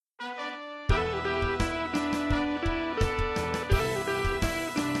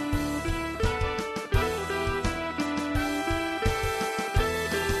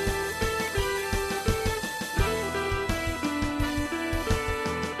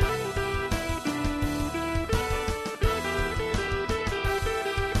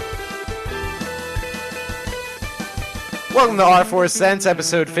Welcome to R4 Cents,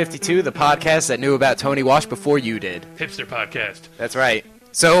 episode 52, the podcast that knew about Tony Wash before you did. Hipster podcast. That's right.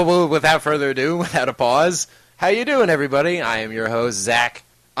 So, without further ado, without a pause, how you doing, everybody? I am your host, Zach.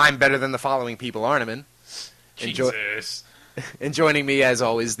 I'm better than the following people, Arneman. Jesus. And joining me, as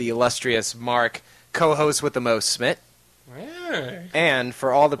always, the illustrious Mark, co-host with the most, Smit. Hey. And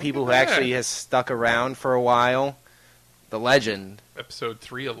for all the people who actually has stuck around for a while, the legend. Episode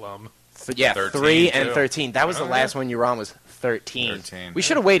 3 alum. 13 3 and too. 13. That was the Oh, last one you were on was 13. 13. We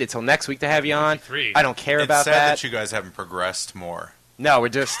should have waited till next week to have you on. 53. I don't care It's about sad that. that you guys haven't progressed more. No, we're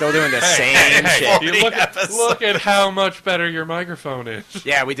just still doing the same hey, shit. You look at how much better your microphone is.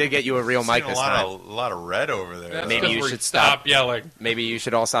 Yeah, we did get you a real mic Seen this a time. lot of red over there. That's Maybe 'cause you we should stop yelling. Maybe you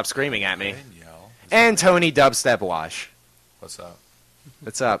should all stop screaming at me. Didn't yell. And Tony Dubstep Wash. What's up?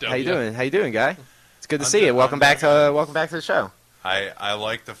 What's up? How you W. doing? How you doing, guy? It's good to I'm see you. good. Welcome back to the show. I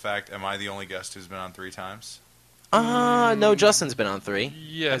like the fact. Am I the only guest who's been on 3 times? No, Justin's been on 3.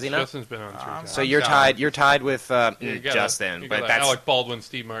 Yes, Has he not? Justin's been on 3 times. So I'm you're down. tied. You're tied with Yeah, you got Justin, you but got that's Alec Baldwin,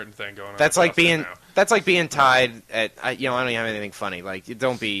 Steve Martin thing going on. that's with like Justin being now. that's like being tied at. I don't even have anything funny. Like,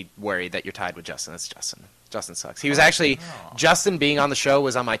 don't be worried that you're tied with Justin. That's Justin. Justin sucks. He was actually No. Justin being on the show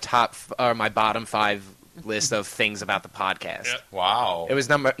was on my my bottom 5 list of things about the podcast. Yeah. Wow. It was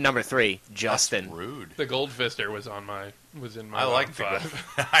number 3, That's Justin. rude. The Goldfister was in my I like the top gold.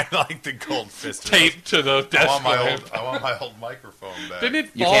 5. I like the gold fist. Taped to the I desk want my lamp. old. I want my old microphone back. Didn't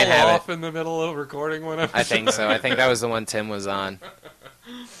it You fall can't have off in the middle of recording one episode? I think so. I think that was the one Tim was on.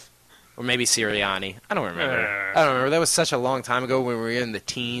 Or maybe Sirianni. I don't remember. That was such a long time ago when we were in the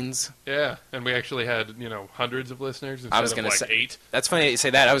teens. Yeah, and we actually had, hundreds of listeners instead I was of gonna like say 8. That's funny that you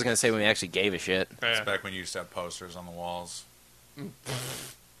say that. I was going to say when we actually gave a shit. It's Yeah. back when you used to have posters on the walls.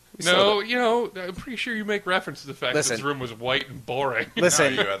 No, I'm pretty sure you make reference to the fact Listen. this room was white and boring.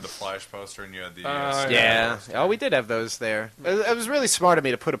 Listen. No, you had the Flash poster and you had the. Yeah. Oh, we did have those there. It was really smart of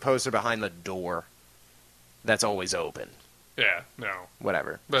me to put a poster behind the door that's always open. Yeah, no.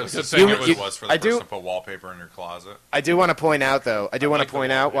 Whatever. But It's good the thing same it as was... it was for the I person do- to put wallpaper in your closet. I do want to point out, though, like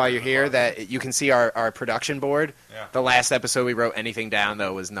the while you're here that you can see our production board. Yeah. The last episode we wrote anything down,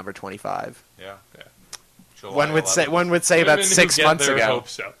 though, was number 25. Yeah. Yeah. July One would 11th. say about Women who 6 get months their ago.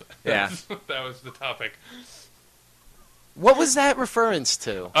 hopes up. Yeah. That was the topic. What was that reference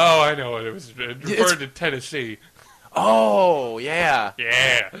to? Oh, I know it. It was referred to Tennessee. Oh, yeah.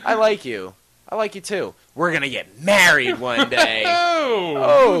 Yeah. I like you. I like you, too. We're going to get married one day.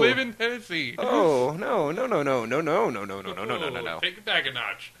 Oh, you live in Tennessee. Oh, no. Take it back a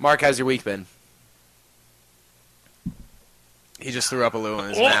notch. Mark, how's your week been? He just threw up a loo in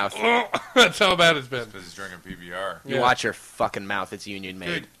his mouth. That's how bad it's been. Because he's drinking PBR. You Yeah. watch your fucking mouth. It's union made.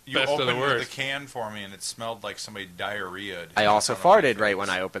 Dude, you Best of the opened the worst. can for me and it smelled like somebody diarrhea'd. I also farted right when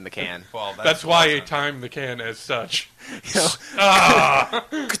I opened the can. Well, That's why I wasn't. timed the can as such. You know? Ah,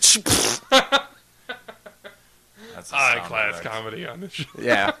 That's a high sound class effect. comedy on this show.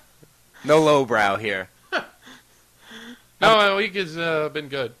 Yeah. No lowbrow here. No, my week has been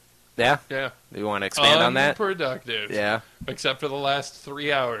good. Yeah? Yeah. Do you want to expand on that? Unproductive. Yeah. Except for the last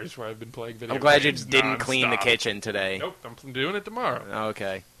 3 hours where I've been playing video I'm glad you games didn't clean the nonstop. kitchen today. Nope, I'm doing it tomorrow.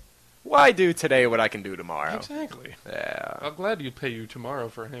 Okay. Why do today what I can do tomorrow? Exactly. Yeah. I'm glad you'd pay you tomorrow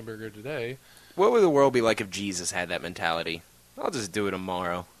for a hamburger today. What would the world be like if Jesus had that mentality? I'll just do it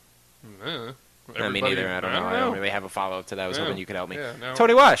tomorrow. Uh, I mean, everybody- neither. I don't know. I don't really have a follow-up to that. I was Yeah. hoping you could help me. Yeah, no.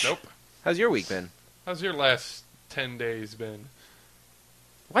 Tony Wash, Nope. how's your week been? How's your last 10 days been?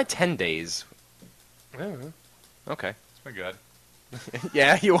 Why 10 days? Yeah. Okay. It's been good.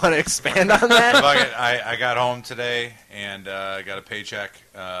 Yeah, you want to expand on that? Fuck it. I got home today and got a paycheck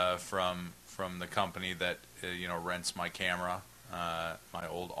from the company that rents my camera, my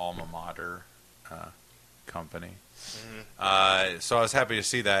old alma mater company. So I was happy to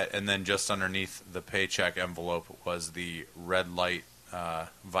see that, and then just underneath the paycheck envelope was the red light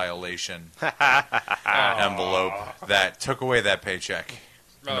violation envelope that took away that paycheck.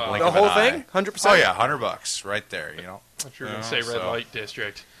 In the blink The of an whole eye. thing? 100%? Oh yeah, $100 right there. I thought you were Yeah, going to say red so- light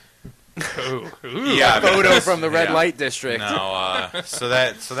district. Ooh. Yeah, Photo from the red Yeah. light district. No, so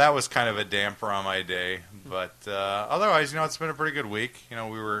that was kind of a damper on my day, but otherwise, it's been a pretty good week. We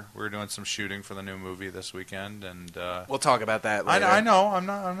were doing some shooting for the new movie this weekend, and We'll talk about that later. I know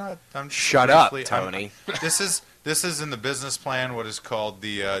I'm just Shut up, briefly- Tony. This is in the business plan. What is called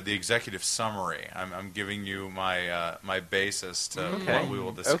the executive summary. I'm giving you my my basis to Okay. what we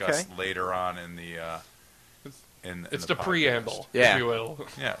will discuss Okay. later on in the in It's the the podcast. preamble, Yeah. if you will.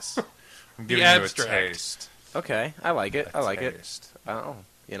 Yes, I'm The giving abstract. you a taste. Okay, I like it. A I like it. taste. Oh,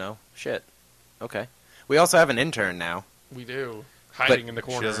 shit. Okay. We also have an intern now. We do. hiding in the She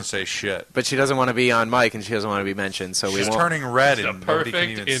corner. doesn't say shit. But she doesn't want to be on mic, and she doesn't want to be mentioned, so we She's won't. turning red, She's a and nobody can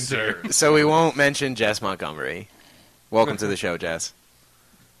perfect even see her. intern. So we won't mention Jess Montgomery. Welcome to the show, Jess.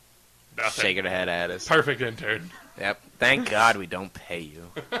 Nothing. Shaking her head at us. Perfect intern. Yep. Thank God we don't pay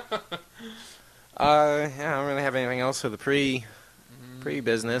you. Yeah, I don't really have anything else for the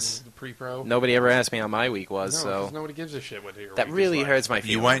pre-business. The pre-pro. Nobody ever asked me how my week was, No, so 'cause nobody gives a shit what your that week is really like. hurts my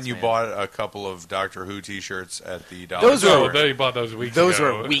feelings. You went and you man. bought a couple of Doctor Who T-shirts at the dollar Those store. were- They bought those weeks Those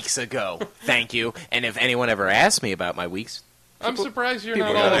ago. were weeks ago. Thank you. And if anyone ever asked me about my weeks, I'm surprised you're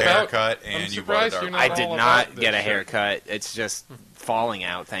people not You all got a about. haircut I'm and you bought a surprised Doctor you're Who. not I did all not about get a this shit. haircut. It's just falling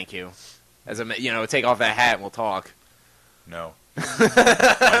out. Thank you. Take off that hat and we'll talk. No. It's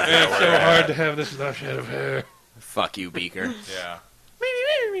so hard to have this lush head of hair. Fuck you, Beaker. Yeah.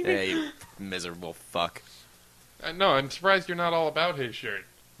 Yeah, you miserable fuck. No, I'm surprised you're not all about his shirt.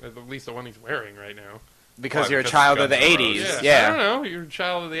 At least the one he's wearing right now. Because Why? you're a Because child of the Guns N' 80s. Roses. I Yeah. don't know. You're a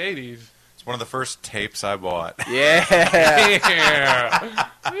child of the 80s. It's one of the first tapes I bought. Yeah. Yeah.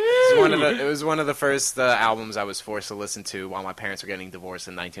 It was one of the first albums I was forced to listen to while my parents were getting divorced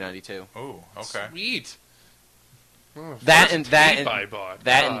in 1992. Oh, okay. Sweet. Oh, That first and that tape and I bought.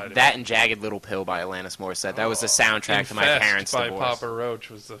 that God. and that and Jagged Little Pill by Alanis Morissette. That was the soundtrack to my Infest parents' by divorce. Papa Roach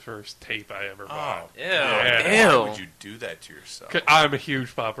was the first tape I ever bought. Oh, Ew. Yeah. Ew. why would you do that to yourself? 'Cause I'm a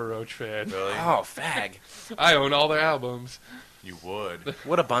huge Papa Roach fan. Really? Oh, fag. I own all their albums. You would.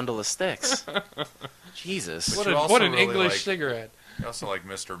 What a bundle of sticks. Jesus. But What, you a, also what an really English like- cigarette. I also like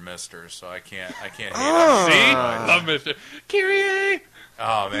Mr. So I can't hate Oh. him. See? Love Mr. Kyrie!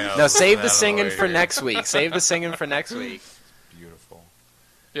 Oh man. No, save the Out of singing way for here. next week. Save the singing for next week. Beautiful.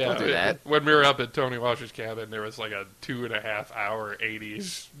 Yeah, Don't do that. When we were up at Tony Walsh's cabin, there was like a 2.5 hour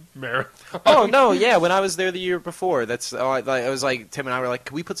 80s marathon. Oh no, yeah. When I was there the year before, that's I was like Tim and I were like,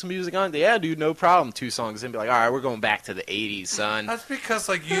 "Can we put some music on?" Yeah, dude, no problem. 2 songs and be like, "All right, we're going back to the '80s, son. That's because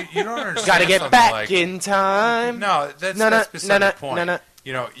like you don't understand. Got to get something back like, in time." No, that's No, that's no, beside no, the point. no, no.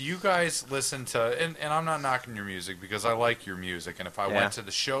 You know, you guys listen to, and I'm not knocking your music because I like your music, and if I Yeah. went to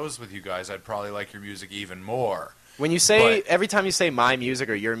the shows with you guys, I'd probably like your music even more. When you say But- every time you say my music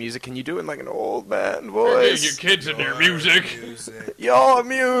or your music, can you do it in like an old man Your voice? kids and their music. Your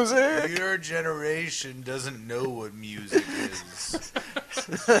music. Your generation doesn't know what music is.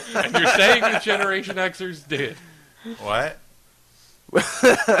 And you're saying the Generation Xers did. What? Dude,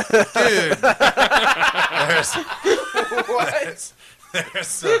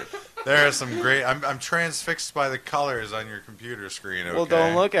 there are some great. I'm transfixed by the colors on your computer screen. Okay? Well,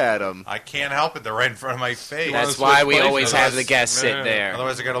 don't look at them. I can't help it. They're right in front of my face. wanna That's why switch we places? always have the guests sit Yeah. there.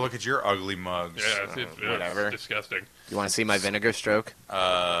 Otherwise, I got to look at your ugly mugs. Yeah, it's whatever. disgusting. You want to see my vinegar stroke?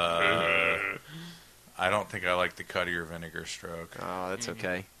 I don't think I like the cut of your vinegar stroke. Oh, that's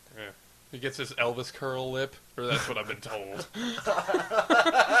okay. He gets his Elvis curl lip, or that's what I've been told.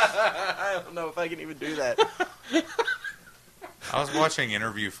 I don't know if I can even do that. I was watching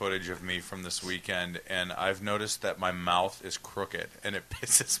interview footage of me from this weekend, and I've noticed that my mouth is crooked, and it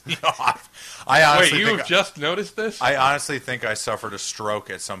pisses me off. Wait, honestly you've just noticed this? I honestly think I suffered a stroke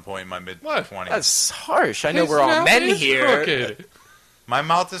at some point in my mid-20s. That's harsh. I know His we're all mouth men is here. Crooked. My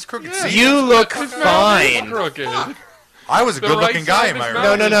mouth is crooked. Yeah. See, You look His mouth is fine. crooked. I was a The good-looking right guy side in of my his early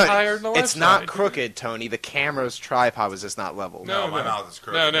mouth No, is no, higher than the no. left It's not side. crooked, Tony. The camera's tripod was just not level. No, my mouth is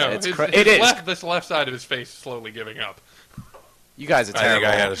crooked. No, It's his, it is. This left side of his face is slowly giving up. You guys are I think terrible.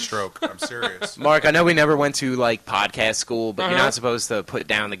 I had a stroke. I'm serious. Mark, I know we never went to like podcast school, but you're Uh-huh. not supposed to put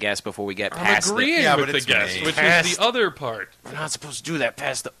down the guest before we get I'm past it. agreeing Yeah, with but the it's guest, me. which Past- is the other part. We're not supposed to do that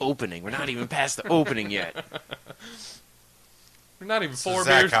past the opening. We're not even past the opening yet. We're not even So, 4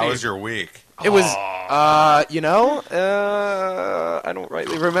 Zach, beers how deep. was your week? It was, Aw. I don't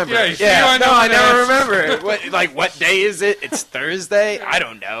rightly remember. Yeah, you see, I know I that. never remember. What day is it? It's Thursday? I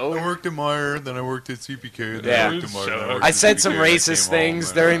don't know. worked at Meyer, then I worked at CPK, then Yeah. I worked at Meyer, then I worked I at said CPK, some and I came racist home, things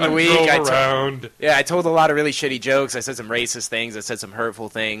and during the I week. drove I around. I told a lot of really shitty jokes. I said some racist things. I said some hurtful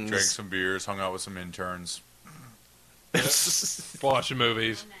things. drank some beers, hung out with some interns. Watching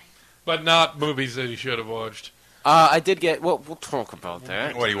movies. But not movies that he should have watched. I did get. Well, we'll talk about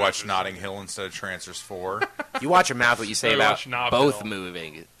that. What, you watched Notting Hill instead of Trancers 4? You watch your mouth. What you say I about watch Knob both Hill.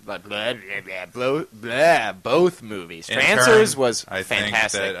 movies. Blah, blah, blah, blah, blah, both movies. In Trancers turn, was I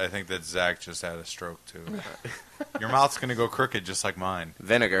fantastic. I think that Zach just had a stroke, too. Your mouth's going to go crooked just like mine.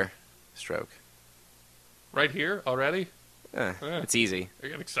 Vinegar stroke. Right here already? Eh, Yeah. It's easy. I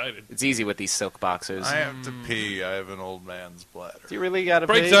get excited. It's easy with these silk boxers. I have to pee. I have an old man's bladder. Do you really gotta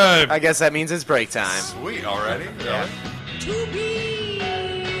Break pee? time. I guess that means it's break time. Sweet, already? Yeah. To be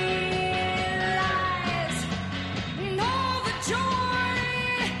lies and all the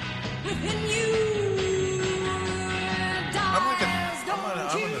joy within you. I'm like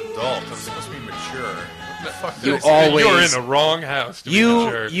fuck You did I say? always- You're in the wrong house. To be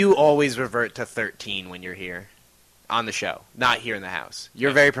sure. You always revert to 13 when you're here on the show, not here in the house.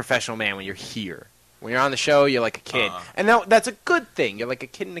 You're a very professional man when you're here. When you're on the show, you're like a kid, and that's a good thing. You're like a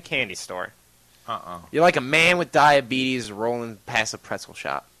kid in a candy store. You're like a man with diabetes rolling past a pretzel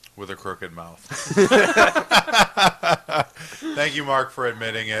shop. With a crooked mouth. Thank you, Mark, for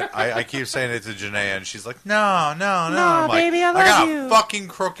admitting it. I keep saying it to Janae, and she's like, no. I'm like, baby, I got love you. a fucking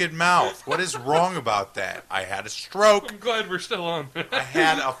crooked mouth. What is wrong about that? I had a stroke. I'm glad we're still on. I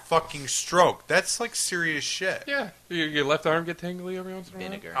had a fucking stroke. That's like serious shit. Yeah. Your left arm get tingly every once in a while?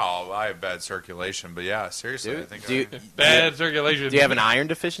 Vinegar. Oh, I have bad circulation, but yeah, seriously, Dude, I think do you- Bad circulation. Do you have an iron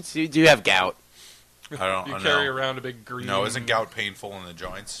deficiency? Do you have gout? I don't You know. carry around a big green... No, isn't gout painful in the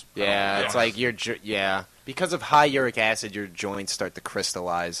joints? Yeah, it's like your because of high uric acid, your joints start to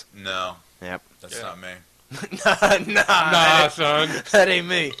crystallize. No, Yep. that's Yeah. not me. Nah, son. that ain't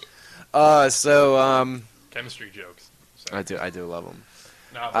me. Chemistry jokes. So. I do love them.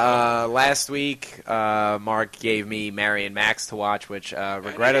 Nah, Last week, Mark gave me Mary and Max to watch, which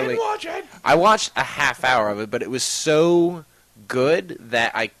regrettably watch it. I watched a half hour of it, but it was so good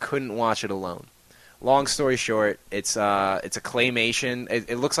that I couldn't watch it alone. Long story short, it's a claymation.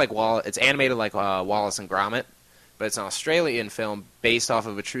 It looks like it's animated like Wallace and Gromit, but it's an Australian film based off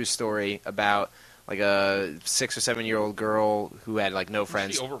of a true story about like a 6 or 7 year old girl who had like no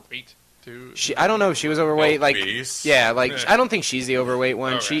friends. Is she overweight too? I don't know if she was overweight. Like Obese? yeah, like Yeah. I don't think she's the overweight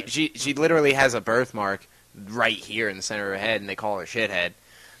one. Alright. She literally has a birthmark right here in the center of her head, and they call her shithead.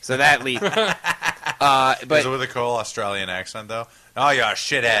 So that leads. Is But it with a cool Australian accent, though? Oh, yeah,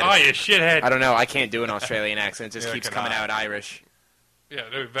 shithead. Oh, you shithead. I don't know. I can't do an Australian accent. It just Yeah, keeps cannot. coming out Irish. Yeah,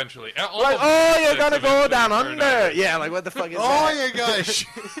 eventually. Like, oh, you're gonna go down under. Yeah. Yeah, like what the fuck is Oh, that? you got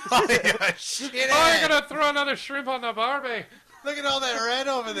shithead. Oh, you're gonna throw another shrimp on the Barbie. Look at all that red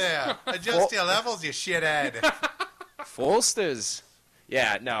over there. Adjust your levels, you shithead. Folsters.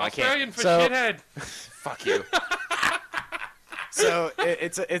 Yeah, no, I Australian can't. for So shithead. fuck you. So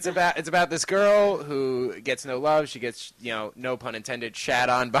it's about this girl who gets no love. She gets, no pun intended, shat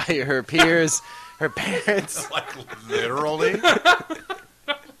on by her peers, her parents, Like, literally?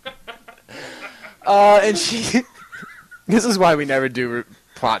 and she. This is why we never do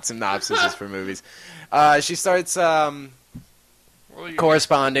plot synopses for movies. She starts Well, you-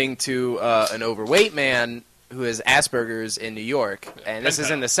 corresponding to an overweight man who has Asperger's in New York, and this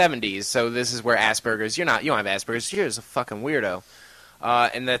is in the 70s. So this is where Asperger's. You don't have Asperger's. You're just a fucking weirdo.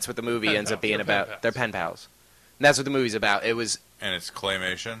 And that's what the movie Pen ends up pals. being They're pen about. pals. They're pen pals. And that's what the movie's about. And it's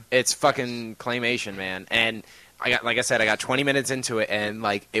claymation? It's fucking claymation, man. And like I said, I got 20 minutes into it, and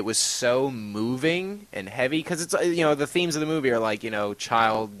like it was so moving and heavy because it's the themes of the movie are like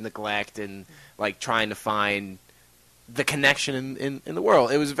child neglect and like trying to find the connection in the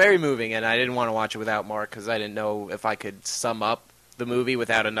world. It was very moving, and I didn't want to watch it without Mark because I didn't know if I could sum up the movie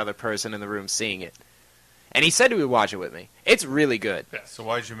without another person in the room seeing it. And he said he would watch it with me. It's really good. So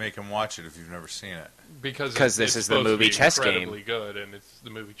why'd you make him watch it if you've never seen it? Because 'Cause this it's is the supposed to movie be Chess Game. incredibly good, and it's the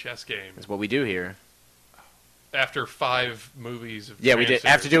movie Chess Game. That's what we do here. After 5 movies of Yeah, we did- Trancers,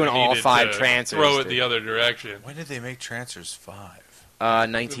 after doing we all needed 5 to Trancers, throw it dude. the other direction. When did they make Trancers 5?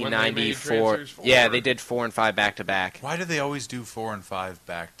 1994. Trancers 4. Yeah, they did 4 and 5 back to back. Why do they always do 4 and 5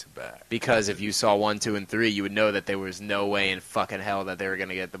 back to back? Because if you saw 1, 2, and 3, you would know that there was no way in fucking hell that they were going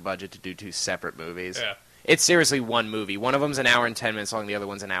to get the budget to do 2 separate movies. Yeah. It's seriously one movie. One of them's an hour and 10 minutes long. The other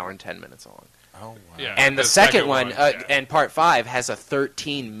one's an hour and 10 minutes long. Oh, wow. Yeah. And the The second second one, one, yeah. and part 5, has a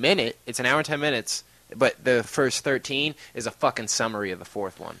 13-minute. It's an hour and 10 minutes, but the first 13 is a fucking summary of the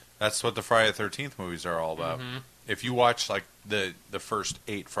fourth one. That's what the Friday the 13th movies are all about. Mm-hmm. If you watch like the first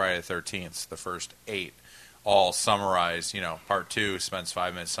 8 Friday the 13th, the first 8 all summarize, part 2 spends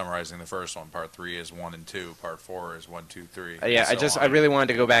 5 minutes summarizing the first one, part 3 is 1 and 2, part 4 is 1, 2, 3. Yeah, and so I on. really wanted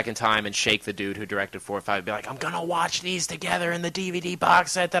to go back in time and shake the dude who directed 4 and 5 and be like, I'm going to watch these together in the DVD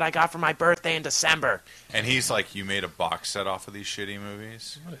box set that I got for my birthday in December. And he's like, you made a box set off of these shitty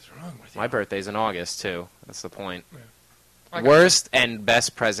movies? What is wrong with you? My birthday's in August, too. That's the point. I got- Worst and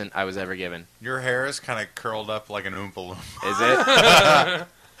best present I was ever given. Your hair is kind of curled up like an Oompa Loompa. Is it?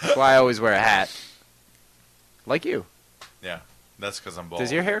 That's why I always wear a hat. Like you. Yeah, that's because I'm bald.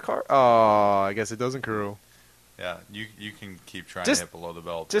 Does your hair curl? Oh, I guess it doesn't curl. Yeah, you can keep trying Just- to hit below the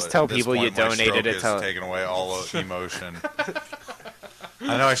belt. just but tell at this people you point, my donated stroke it is to- taking away all emotion.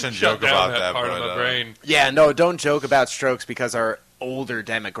 I know I shouldn't Shut joke down about that that, part but of the brain. Yeah, no, don't joke about strokes because our older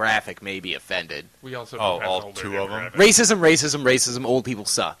demographic may be offended. We also Oh, have all an older 2 of 'em? demographic. Racism, old people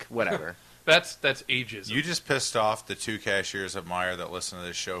suck. Whatever. That's ageism. you just pissed off the 2 cashiers at Meijer that listen to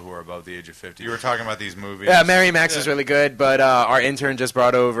this show who are above the age of 50. You were talking about these movies. Yeah, Mary Max is really good, but our intern just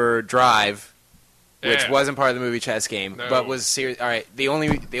brought over Drive. which Yeah. wasn't part of the movie Chess Game, No. but was serious. All right, the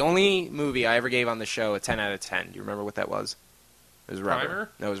only movie I ever gave on the show a 10 out of 10. Do you remember what that was? It was Rubber. Primer?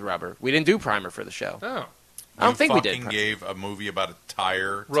 No, it was Rubber. We didn't do Primer for the show. Oh, I don't think we did. fucking gave a movie about a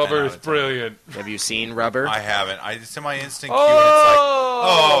tire. 10 Rubber out is of 10. brilliant. Have you seen Rubber? I haven't. It's in my instant queue, and it's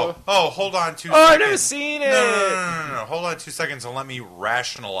like, oh, hold on 2 Oh, seconds. I've never seen it. No. Hold on 2 seconds and let me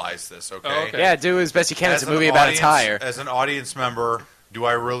rationalize this, okay? Oh, okay. Yeah, do as best you can. It's As a an movie about a audience- tire. As an audience member, do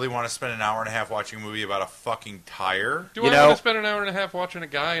I really want to spend an hour and a half watching a movie about a fucking tire? Do You I know- want to spend an hour and a half watching a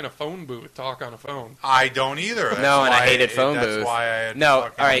guy in a phone booth talk on a phone? I don't either. That's No, and I why hated phone that's booth. Why I had No, to all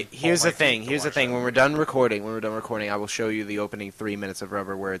fucking right. pull Here's my the thing. teeth to Here's the watch thing. that When we're movie. done recording, I will show you the opening 3 minutes of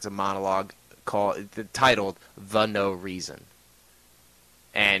Rubber, where it's a monologue titled "The No Reason."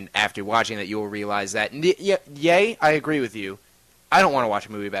 And after watching that, you will realize that. Yay, I agree with you. I don't want to watch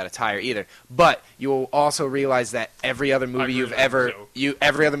a movie about a tire either. But you will also realize that every other movie agree you've with ever you,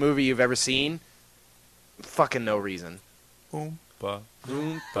 every other movie you've ever seen, fucking no reason. Oompa.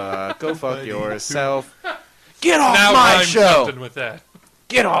 Oompa, go fuck yourself. Get off Now my I'm show. something with that.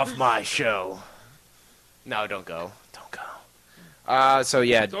 Get off my show. No, don't go. Don't go. So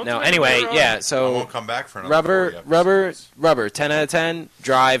yeah, Don't no. do it, Anyway, you're yeah. I So won't come back for another 40 Rubber, episodes. 10 out of 10.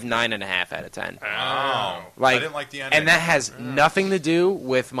 Drive 9.5 out of 10. Wow. Like- I didn't like the ending. And that has nothing to do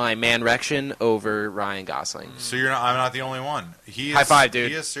with my manrection over Ryan Gosling. So I'm not the only one. He is, High five,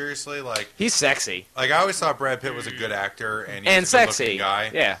 dude. He is seriously like He's sexy I always thought Brad Pitt was a good actor and he's and a sexy. good-looking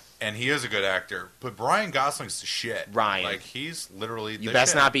guy. Yeah. And he is a good actor. But Brian Gosling's the shit. Ryan. Like he's literally You the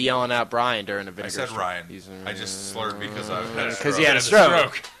best shit. not be yelling out Brian during a vinegar. I said stroke. Ryan. He's- I just slurred because I had a Because stroke. he had a And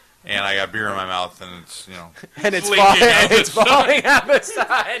stroke. And I got beer in my mouth and it's, And it's Leaking falling. out the It's falling out the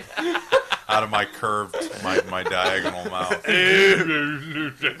side. out of my curved, my diagonal mouth.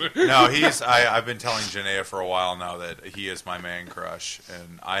 Stroke. No, I've been telling Janaea for a while now that he is my man crush,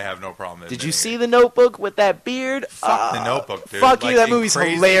 and I have no problem Did you admitting see it. The Notebook with that beard? Fuck The Notebook, dude. Fuck you, Like, that in movie's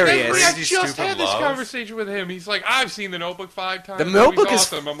crazy- hilarious. I Crazy just Stupid had this Love. conversation with him. He's like, I've seen The Notebook 5 times. The That movie's Notebook is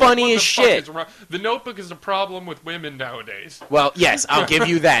awesome. I'm funny like, what as the fuck shit. is wrong? The Notebook is the problem with women nowadays. Well, yes, I'll give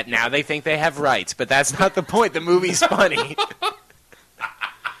you that. Now they think they have rights, but that's not the point. The movie's funny.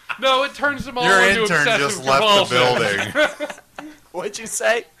 No, it turns them all Your into intern obsessive just left the compulsive. building. What'd you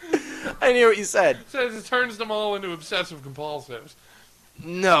say? I didn't hear what you said. It says it turns them all into obsessive compulsives.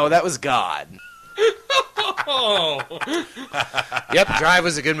 No, that was God. Oh, Yep, Drive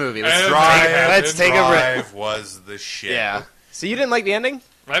was a good movie. Let's, And let's take a rip. Drive was the shit. Yeah. So you didn't like the ending?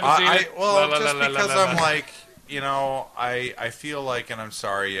 I haven't seen it. Well, La, la, just la, la, because la, la, I'm la. like, I feel like, and I'm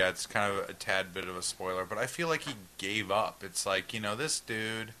sorry, yeah, it's kind of a tad bit of a spoiler, but I feel like he gave up. It's like, this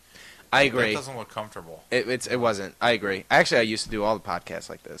dude, I that agree. doesn't look comfortable. It wasn't. I agree. Actually, I used to do all the podcasts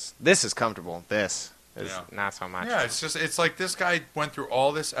like this. This is comfortable. This is Yeah. not so much. Yeah, it's like this guy went through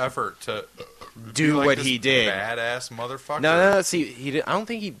all this effort to Do be like what this he did. badass motherfucker. No. See, he did, I don't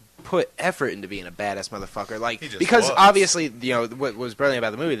think he put effort into being a badass motherfucker. Like He just because was. obviously, what was brilliant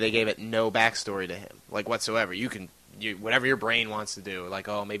about the movie, they gave it no backstory to him, like whatsoever. You can, whatever your brain wants to do. Like,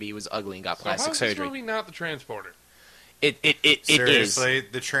 oh, maybe he was ugly and got So plastic how is this surgery. movie not The Transporter? It is. Seriously,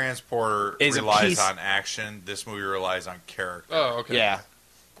 the Transporter Is a relies piece- on action. This movie relies on character. Oh, okay. Yeah.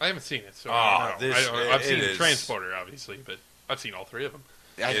 I haven't seen it, so Oh, I don't know. this- I've it seen is- Transporter, obviously, but I've seen all three of them.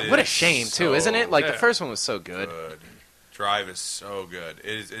 It What a is shame, too, so isn't it? Like the Yeah. first one was so good. Drive is so good.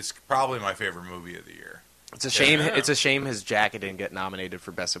 It's probably my favorite movie of the year. It's a shame. Yeah. It's a shame his jacket didn't get nominated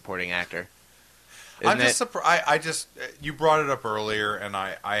for best supporting actor. I'm Isn't just it? surprised. I just you brought it up earlier, and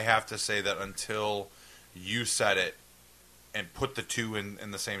I have to say that until you said it and put the two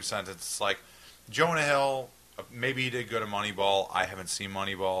in the same sentence, it's like Jonah Hill. Maybe he did good at Moneyball. I haven't seen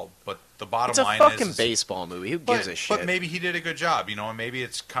Moneyball, but the bottom It's a line fucking is baseball movie. Who gives a shit? But maybe he did a good job, and maybe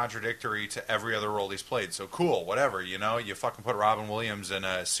it's contradictory to every other role he's played. So cool, whatever, you fucking put Robin Williams in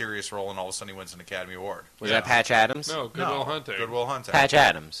a serious role, and all of a sudden he wins an Academy Award. Was that Patch Adams? No, Goodwill Hunting. Goodwill Hunting. Patch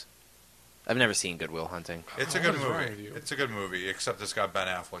Adams. I've never seen Goodwill Hunting. It's a What good is wrong with movie. you? It's a good movie, except it's got Ben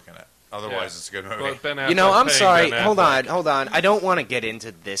Affleck in it. Otherwise, Yeah. it's a good movie. But Ben You know, Affleck I'm paying sorry. Ben Hold Affleck. on. I don't want to get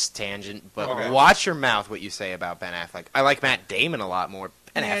into this tangent, but Okay. watch your mouth what you say about Ben Affleck. I like Matt Damon a lot more.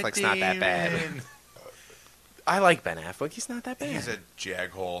 Ben Affleck's not that bad. Damon. I like Ben Affleck. He's not that bad. He's a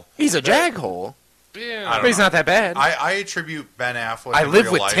jaghole. He's a jaghole, Yeah. I don't but he's know. not that bad. I attribute Ben Affleck. I in live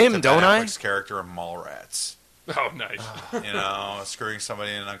real with life Tim, to don't ben I? Affleck's character in Mallrats. Oh, nice. Screwing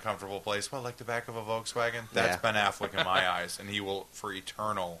somebody in an uncomfortable place. Well, like the back of a Volkswagen. That's Yeah. Ben Affleck in my eyes, and he will for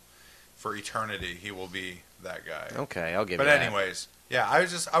eternity, he will be that guy. Okay, I'll give But you that. anyways, Yeah,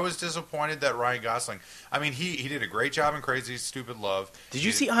 I was disappointed that Ryan Gosling. I mean, he did a great job in Crazy Stupid Love. Did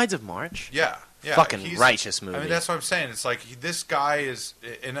you see Ides of March? Yeah, Fucking he's- righteous movie. I mean, that's what I'm saying. It's like this guy is,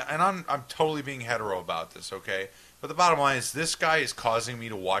 and I'm totally being hetero about this, okay? But the bottom line is, this guy is causing me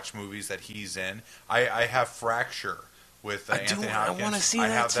to watch movies that he's in. I have Fracture with Anthony Hopkins. I wanna see I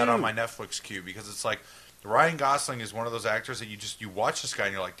that have that on too. my Netflix queue because it's like Ryan Gosling is one of those actors that you watch this guy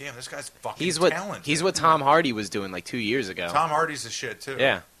and you're like, damn, this guy's fucking talented. He's what Tom Hardy was doing like 2 years ago. Tom Hardy's the shit too.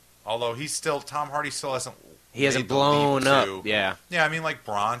 Yeah. Although Tom Hardy still hasn't. He hasn't made the leap blown up. to- Yeah. Yeah, I mean, like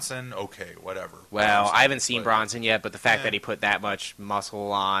Bronson, okay, whatever. Well, Bronson, I haven't seen but- Bronson yet, but the fact Yeah. that he put that much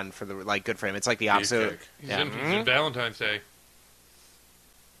muscle on for the good for him. It's like the opposite. Beefcake. He's Yeah. in Valentine's Day.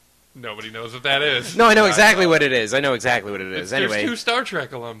 Nobody knows what that is. No, I know Yeah, exactly I know. what it is. I know exactly what it is. There's Anyway. 2 Star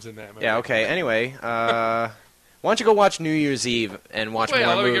Trek alums in that movie. Yeah. Okay. Anyway, why don't you go watch New Year's Eve and watch Wait,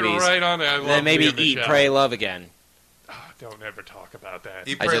 more let me get movies? right on it. I love Then maybe Lea Eat, Michele. Pray, Love again. Oh, don't ever talk about that.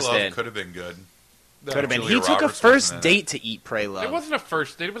 Eat, I Pray, just Love did. could have been good. No, Could have been. Julia He took a Roberts first wasn't in it. date to Eat, Pray, Love. It wasn't a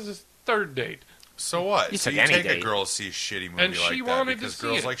first date. It was his third date. So what? You so took you any take date. a girl to see a shitty movie And like she that wanted to because see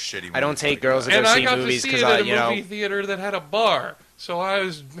girls it. like shitty movies. I don't take like girls that. to And go I see got movies to see 'cause it I- at a you know- movie theater that had a bar. So I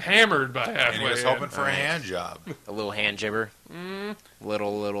was hammered by halfway. And he was in. hoping for a Alright. hand job. A little hand jibber. Mm.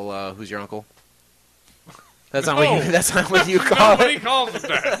 Little. Who's your uncle? That's not what No. you. That's not what you call Nobody it. calls it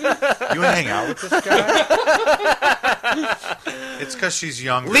that. You hang out with this guy? It's because she's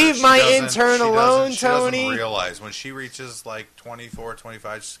younger. Leave She my doesn't- intern she doesn't- alone, she doesn't Tony. realize when she reaches like 24,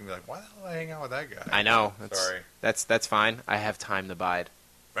 25, she's gonna be like, "Why the hell did I hang out with that guy?" I know. Sorry. That's fine. I have time to bide.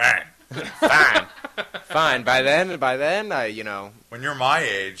 Bang. Fine. Fine. By then, When you're my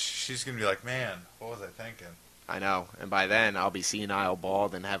age, she's gonna be like, "Man, what was I thinking?" I know. And by then, I'll be senile,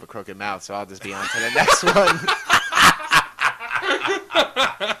 bald, and have a crooked mouth. So I'll just be on to the next one.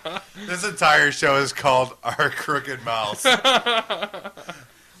 This entire show is called Our Crooked Mouths.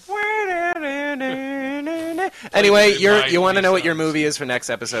 Anyway, Remind you want to me know what your songs. movie is for next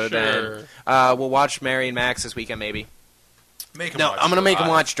episode? Sure. Then we'll watch Mary and Max this weekend, maybe. Make him No, watch I'm gonna make him Drive.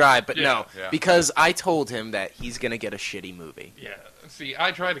 watch Drive, but Yeah. no, Yeah. because I told him that he's gonna get a shitty movie. Yeah. See,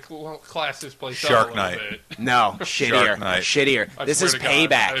 I tried to class this place Shark up a little Night. bit. No, shittier, Night. shittier. I This swear is to God,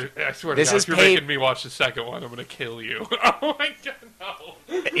 payback. I swear This to God, is if you're pay- making me watch the second one, I'm going to kill you. Oh my God, no.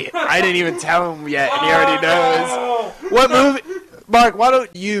 I didn't even tell him yet, and he already knows. What movie? Mark, why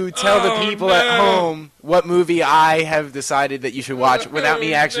don't you tell the Oh, people no. at home what movie I have decided that you should watch without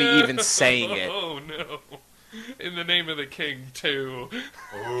me actually No. even saying it? Oh no. In the Name of the King 2.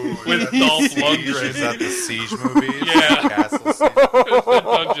 Ooh, With is that the Dolph Siege? Lundgren. Is that the Siege movies? Yeah. Castle Siege. The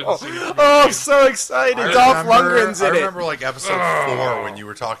Dungeon Siege movie. Oh, I'm so excited. I Dolph remember- Lundgren's I in it. remember like episode Oh. 4 when you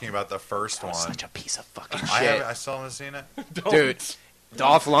were talking about the first one. Such a piece of fucking I shit. still haven't seen it. Don't. Dude,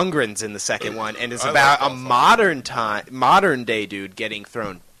 Dolph Lundgren's in the second one, and it's I about like a Dolph modern day dude getting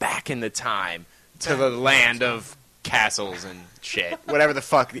thrown back in the time to the land of castles and shit. Whatever the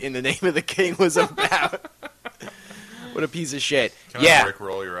fuck In the Name of the King was about. What a piece of shit. Can Yeah. I Rick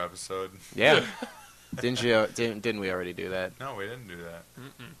roll your episode? Yeah. Didn't we already do that? No, we didn't do that.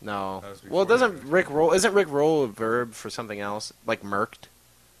 No. That was Well, before doesn't Rick roll? Isn't Rick roll a verb for something else, like murked?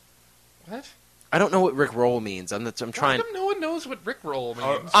 What? I don't know what Rick roll means. I'm How trying. come no one knows what Rickroll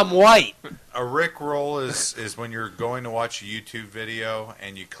means? I'm white. A Rick roll is when you're going to watch a YouTube video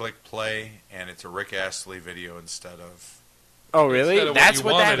and you click play and it's a Rick Astley video instead of. Oh, really? Instead of what That's you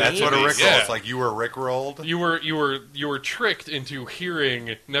what that wanted it means. That's what a Rick roll Yeah. is. Like you were Rick rolled. You were tricked into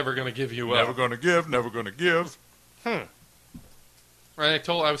hearing "Never Gonna Give You Never Up." gonna give. Never gonna give.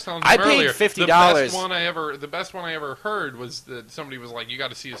 I was telling you I paid earlier. $50. The best one I ever heard was that somebody was like, "You got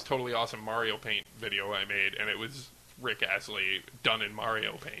to see this totally awesome Mario Paint video I made," and it was Rick Astley done in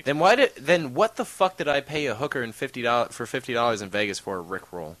Mario Paint. Then what the fuck did I pay a hooker in $50 in Vegas for a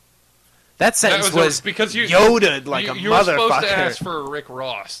Rick roll? That sentence That was because you Yoda like a you were supposed to motherfucker. ask for a Rick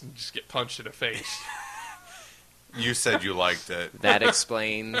Ross and just get punched in the face. You said you liked it. That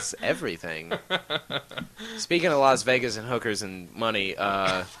explains everything. Speaking of Las Vegas and hookers and money,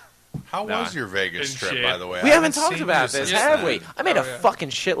 How Nah. was your Vegas And trip, shit. by the way? we I haven't talked seen about you this, since have then. we? I made Oh, a yeah. fucking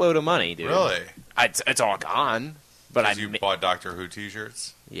shitload of money, dude. Really? It's all gone. But I Because you bought Doctor Who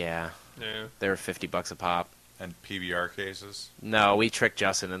T-shirts yeah, Yeah. they were $50 a pop. and PBR cases. No, we tricked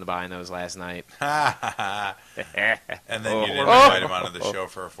Justin into buying those last night. And then Oh. you didn't Oh. invite him onto the show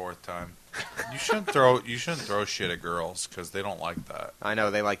for a fourth time. You shouldn't throw shit at girls because they don't like that. I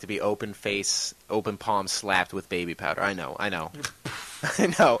know they like to be open face, open palm slapped with baby powder. I know.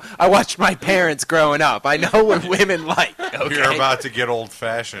 I know. I watched my parents growing up. I know what women like. Okay? You're about to get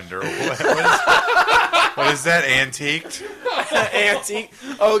old-fashioned, or what is that, antiqued? Antique.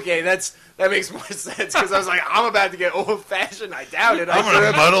 Okay, that makes more sense because I was like, I'm about to get old-fashioned. I doubt it. I'm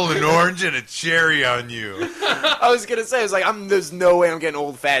going to muddle an orange and a cherry on you. I was gonna say, I was like, there's no way I'm getting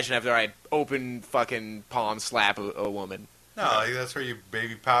old-fashioned after I open fucking palm slap a woman. No, like, that's where you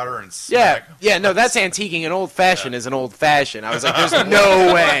baby powder and smack. Yeah, no, that's antiquing. An old-fashioned is an old-fashioned. I was like, there's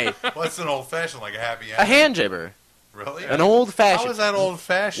no way. What's an old-fashioned, like a happy A hand jibber. Really? An old-fashioned. How is that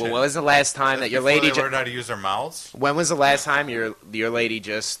old-fashioned? Well, when was the last time that your lady... They learned how to use their mouths? When was the last time your lady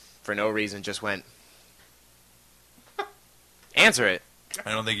just, for no reason, just went... Answer it.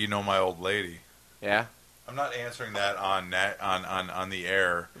 I don't think you know my old lady. Yeah? I'm not answering that on the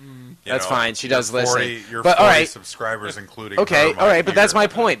air. You That's know, fine. She your does 40, listen. Your But, 40 all right. subscribers, including Okay, her, might all right, but that's hear. my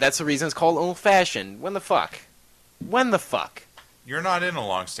point. That's the reason it's called old-fashioned. When the fuck? When the fuck? You're not in a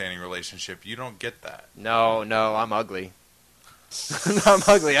long-standing relationship. You don't get that. No, I'm ugly. I'm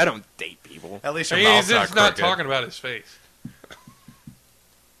ugly. I don't date people. At least your He's mouth's just not not crooked. talking about his face.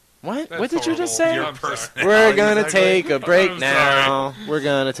 What? That's What did you just horrible. say? Your I'm sorry. personality We're is gonna ugly. take a break I'm now. We're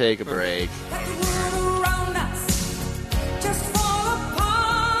gonna take a break. Let the world around us just fall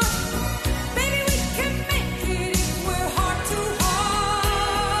apart. Baby, we can make it if we're heart to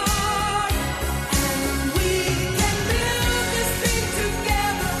heart. And we can build this thing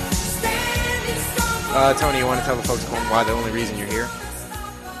together, standing strong. Tony, you want to tell the folks at home why the only reason you're here?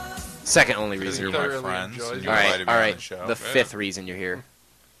 Second only reason. You're Thoroughly my friends. enjoys And it. you All invited right, me all on right. the show. The fifth reason you're here.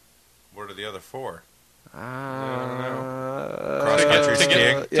 What are the other four? To Cross-country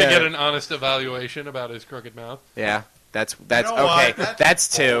skiing? get an honest evaluation about his crooked mouth. Yeah, that's You know okay. what? That's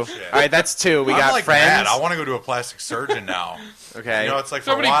two. bullshit. All right, that's two. We I'm got like friends. That. I want to go to a plastic surgeon now. Okay. You know, it's like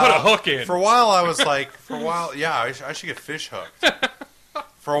Somebody for a while, put a hook in. For a while, I was like, yeah, I should get fish hooked.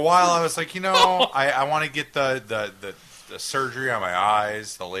 For a while, I was like, I want to get the surgery on my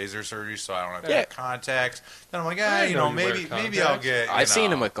eyes, the laser surgery, so I don't have to Yeah. have contacts. Then I'm like, I didn't know you maybe wear maybe I'll contacts. get. I've seen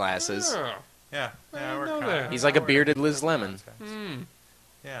know. him with glasses. Oh. Yeah, I didn't wear know contacts. that. He's like a I wear bearded Liz Lemon. contacts. Hmm.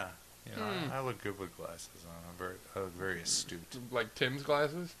 Yeah, I look good with glasses on. I look very astute. Like Tim's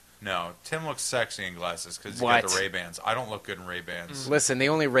glasses? No, Tim looks sexy in glasses because he's What? got the Ray-Bans. I don't look good in Ray-Bans. Listen, the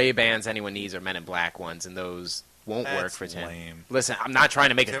only Ray-Bans anyone needs are Men in Black ones, and those won't work That's for Tim. lame. Listen, I'm not trying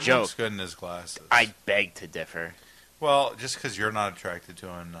to make Tim a joke. looks good in his glasses. I beg to differ. Well, just because you're not attracted to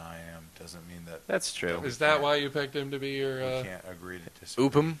him and I am doesn't mean that That's true. Is that why you picked him to be your... we can't agree to disagree.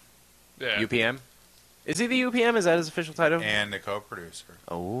 UPM? Yeah. UPM? Is he the UPM? Is that his official title? And the co-producer,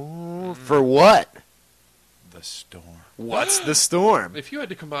 Oh, for what? The Storm. What's the storm? If you had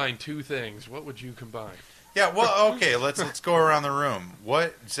to combine two things, what would you combine? Yeah, well, okay, let's go around the room.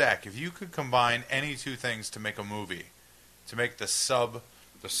 What, Zach? If you could combine any two things to make a movie, to make the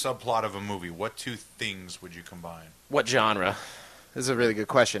subplot of a movie, what two things would you combine? What genre? This is a really good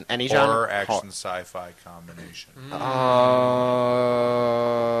question. Any genre? Horror, action, sci-fi combination.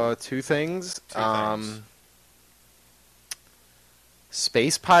 Two things. Two things.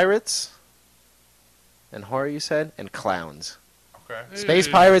 Space pirates and horror. You said and clowns. Okay. Space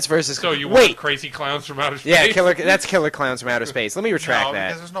pirates versus. So you wait. want crazy clowns from outer space? Yeah, that's killer clowns from outer space. Let me retract No, that.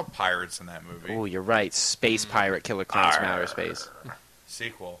 because there's no pirates in that movie. Oh, you're right. Space pirate killer clowns from outer space.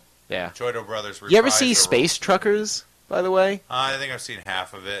 Sequel. Yeah. Choido Brothers. You ever reprised see the Space Truckers? By the way, I think I've seen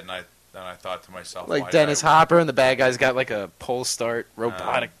half of it, and I thought to myself, why like did Dennis I- Hopper and the bad guy's got like a pole start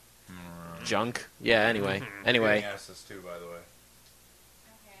robotic Mm, junk. Yeah. Anyway. Getting asked this too, by the way.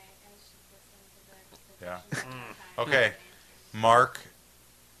 Yeah. Okay, Mark.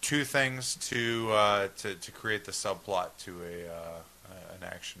 Two things to create the subplot to an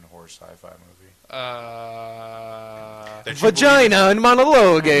action horror sci-fi movie. That you Vagina and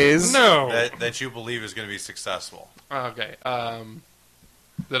monologues. No. that you believe is going to be successful. Okay.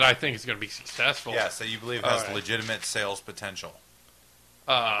 That I think is going to be successful. Yes, that you believe has Alright. legitimate sales potential.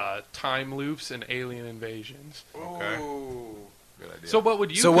 Time loops and alien invasions. Okay. Good idea. So what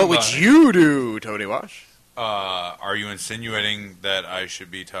would you? So what would combine? you do, Tony Wash? Are you insinuating that I should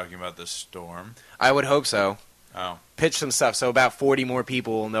be talking about the storm? I would hope so. Oh, Pitch some stuff so about 40 more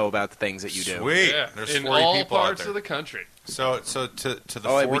people will know about the things that you do. sweet. Yeah, There's in 40 all people out parts there. of the country, So to the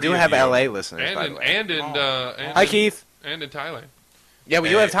Oh, 40 we do of have you, LA listeners, by the way. and Hi, Keith. and in Thailand. Yeah, we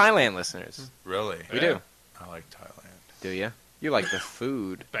do Hey. have Thailand listeners. Really? We Yeah. do. I like Thailand. Do you? You like the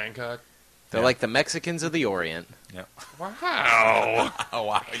food. Bangkok. They're Yeah. like the Mexicans of the Orient. Wow. Oh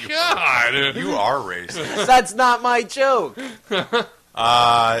wow, God. you are racist. That's not my joke.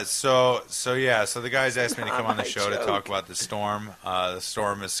 So the guys asked me to come on the My show to joke. talk about The Storm. The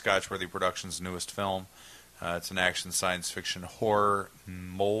Storm is Scotchworthy Productions' newest film. It's an action science fiction horror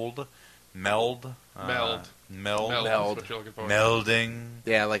meld. Meld. Meld. That's what you're looking for. Melding.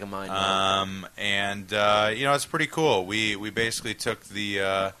 Yeah, like a mind meld. And it's pretty cool. We basically took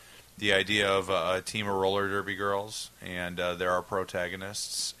the idea of a team of roller derby girls, and they're our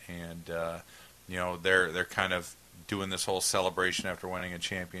protagonists, and they're kind of doing this whole celebration after winning a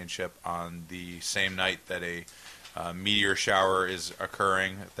championship on the same night that a meteor shower is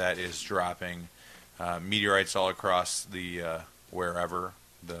occurring that is dropping meteorites all across the wherever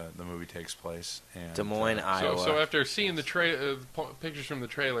the movie takes place. And, Des Moines, Iowa. So after seeing the pictures from the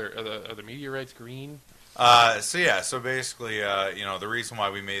trailer, are the meteorites green? So basically, the reason why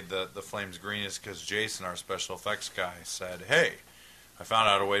we made the flames green is because Jason, our special effects guy, said, "Hey, I found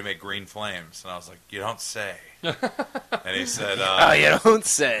out a way to make green flames," and I was like, "You don't say." And he said, "Oh, you don't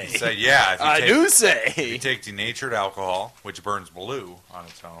say." He said, "Yeah, if you I do say." If you take denatured alcohol, which burns blue on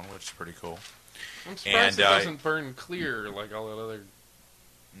its own, which is pretty cool." I'm surprised it doesn't burn clear like all that other.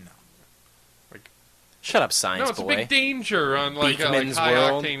 No. Shut up, science No, it's boy. a big danger on like Beekman's high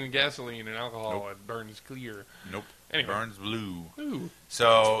World. octane gasoline and alcohol. Nope. It burns clear. Nope. Anyway. Burns blue. Ooh.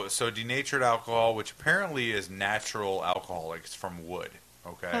 So denatured alcohol, which apparently is natural alcohol, like it's from wood.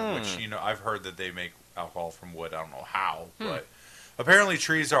 Okay, which I've heard that they make alcohol from wood. I don't know how, but apparently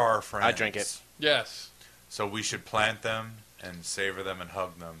trees are our friends. I drink it. Yes. So we should plant them and savor them and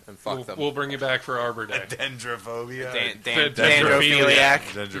hug them. And fuck them. We'll bring you back for Arbor Day. Dendrophobia. Dendrophiliac.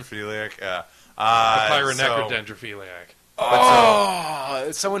 Dendrophiliac. Yeah. A pyronecrodendrophiliac. Oh,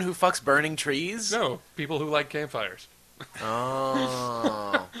 someone who fucks burning trees? No, people who like campfires.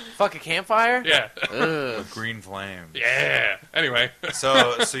 Oh. Fuck a campfire? Yeah. Ugh. With green flames. Yeah. Anyway.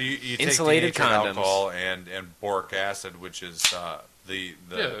 So you take Insulated denatured condoms. alcohol and boric acid, which is the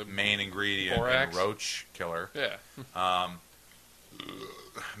main ingredient borax. in roach killer. Yeah.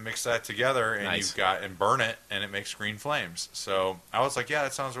 Mix that together and Nice. and burn it, and it makes green flames. So I was like, yeah,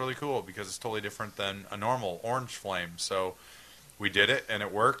 that sounds really cool because it's totally different than a normal orange flame. So we did it, and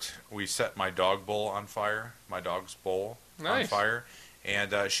it worked. We set my dog bowl on fire, my dog's bowl on Nice. fire,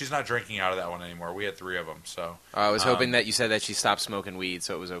 and she's not drinking out of that one anymore. We had 3 of them, so I was hoping that you said that she stopped smoking weed,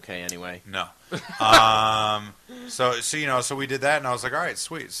 so it was okay anyway. no. So we did that, and I was like, all right,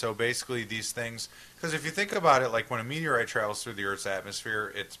 sweet. So basically, these things, because if you think about it, like when a meteorite travels through the Earth's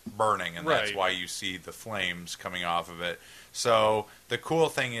atmosphere, it's burning, and that's Right. why you see the flames coming off of it. So the cool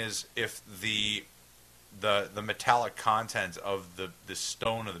thing is, if the metallic content of the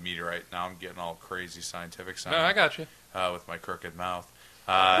stone of the meteorite, now I'm getting all crazy scientific No, sounding I got you. with my crooked mouth.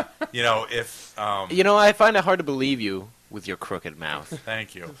 If I find it hard to believe you with your crooked mouth.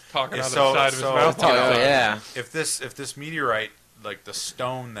 thank you. Talking out of So- the side of his so- mouth. Oh, Oh, yeah. If this meteorite, like the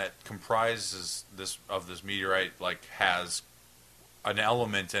stone that comprises this meteorite, like has an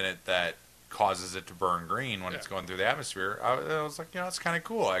element in it that causes it to burn green when it's going through the atmosphere, I was like, it's kind of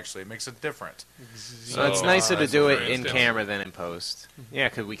cool actually. It makes it different. So it's So, nicer to that's do what it it in is. camera than in post. Yeah,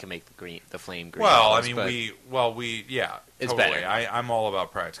 because we can make the flame green. Well, I in post, mean, but it's It's totally. better. I'm all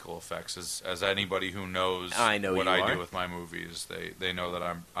about practical effects. As anybody who knows I know what you I are. do with my movies, they know that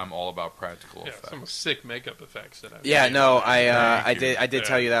I'm all about practical Yeah, effects. some sick makeup effects that I've Yeah, seen. no, Thank I you. did Yeah.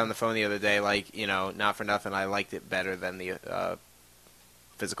 tell you that on the phone the other day. Like, not for nothing, I liked it better than the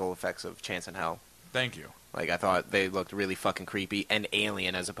physical effects of Chance in Hell. Thank you. Like, I thought they looked really fucking creepy and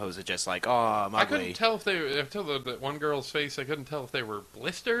alien, as opposed to just like, oh, I'm I ugly. couldn't tell if that one girl's face, I couldn't tell if they were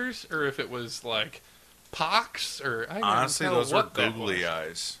blisters or if it was like pox or I couldn't Honestly, tell those are what that googly was.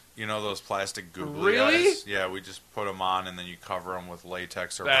 eyes. You know those plastic googly Really? eyes? Yeah, we just put them on and then you cover them with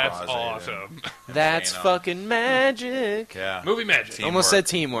latex or That's Prozade awesome. and That's paint 'em. fucking magic. Yeah. Movie magic. Team- Almost said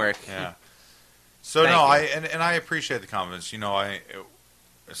teamwork. Yeah. So Thank no, you. I appreciate the confidence.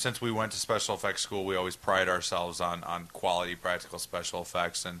 Since we went to special effects school, we always pride ourselves on quality practical special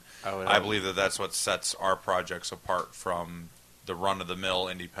effects, and I believe that that's what sets our projects apart from the run-of-the-mill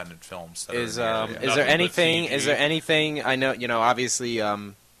independent films. That Is are in the area. is there Nothing but anything? CG. Is there anything? I know, obviously,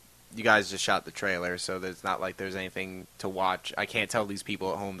 you guys just shot the trailer, so there's not like there's anything to watch. I can't tell these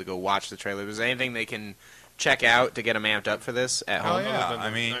people at home to go watch the trailer. Is there anything they can check out to get them amped up for this at Oh, home? yeah. Other than I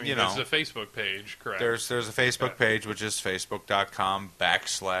mean, there's a Facebook page, correct? There's a Facebook Yeah. page, which is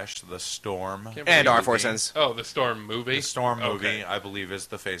facebook.com/The Storm. Can't And believe R4 movie. Sins. Oh, the Storm movie. The Storm movie, Okay. I believe, is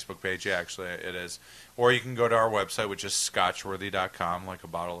the Facebook page. Yeah, actually, it is. Or you can go to our website, which is scotchworthy.com, like a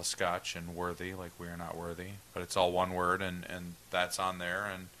bottle of scotch, and worthy, like we are not worthy. But it's all one word, and that's on there.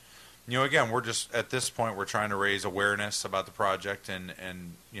 And, again, we're just, at this point, we're trying to raise awareness about the project and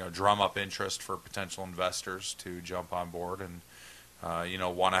drum up interest for potential investors to jump on board and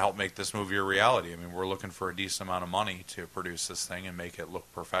want to help make this movie a reality. I mean, we're looking for a decent amount of money to produce this thing and make it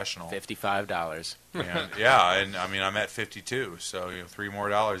look professional. $55. And, yeah, and I mean, I'm at 52, so $3 more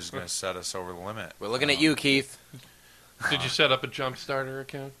is going to set us over the limit. We're looking at you, Keith. Did you set up a Jumpstarter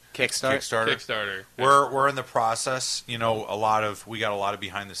account? Kickstarter. We're in the process. We got a lot of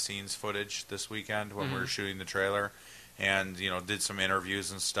behind the scenes footage this weekend when we were shooting the trailer, and did some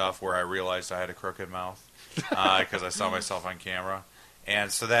interviews and stuff where I realized I had a crooked mouth because I saw myself on camera, and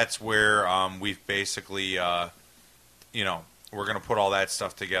so that's where we've basically we're going to put all that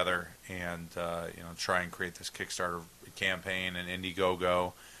stuff together and try and create this Kickstarter campaign and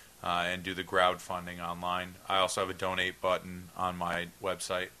Indiegogo. And do the crowdfunding online. I also have a donate button on my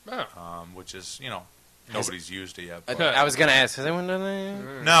website, which is, nobody's used it yet. But I was going to ask, has anyone done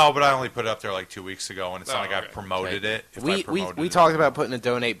that? no, but I only put it up there like 2 weeks ago, and it's not like I promoted it. If I We promoted talked it, about putting a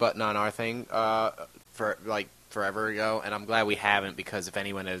donate button on our thing for like forever ago, and I'm glad we haven't, because if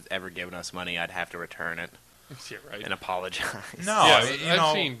anyone has ever given us money, I'd have to return it Yeah, right. and apologize. No, Yeah,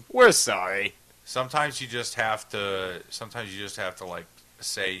 I've seen. We're sorry. sometimes you just have to. Sometimes you just have to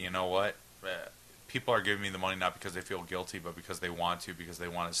say, you know what, people are giving me the money not because they feel guilty, but because they want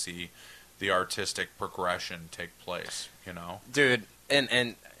to see the artistic progression take place. Dude,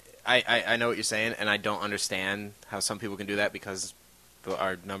 and I know what you're saying, and I don't understand how some people can do that, because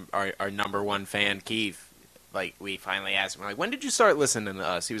our number one fan, Keith, we finally asked him, when did you start listening to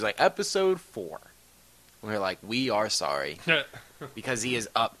us? He was like, episode 4. And we were like, we are sorry, because he is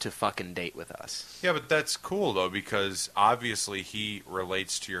up to fucking date with us. Yeah, but that's cool, though, because obviously he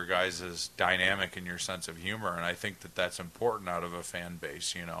relates to your guys' dynamic and your sense of humor, and I think that that's important out of a fan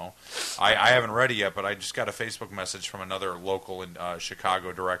base, I haven't read it yet, but I just got a Facebook message from another local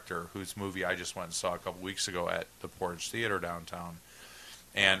Chicago director whose movie I just went and saw a couple weeks ago at the Portage Theater downtown.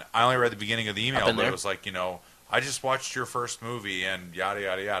 And I only read the beginning of the email, but it was like, I just watched your first movie and yada,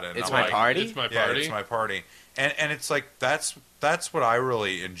 yada, yada. And It's my party? It's my party. Yeah, it's my party. And it's like, that's what I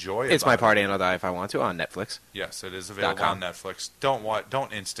really enjoy It's about my it. party, and I'll die if I want to, on Netflix. Yes, it is available on Netflix.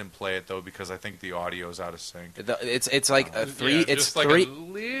 Don't instant play it though, because I think the audio is out of sync. It's like a three. Yeah, it's just like three. a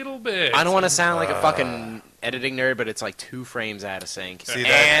little bit. I don't want to sound like a fucking editing nerd, but it's like 2 frames out of sync, See,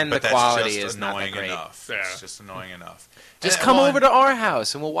 and but the that's quality just is not that annoying great. enough. Yeah. It's just annoying enough. Just And- come well, over to our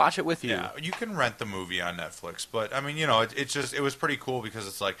house, and we'll watch it with you. Yeah, you can rent the movie on Netflix, but I mean, it was pretty cool because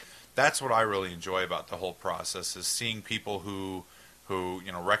it's like that's what I really enjoy about the whole process is seeing people who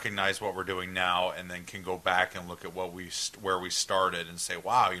recognize what we're doing now and then can go back and look at where we started and say,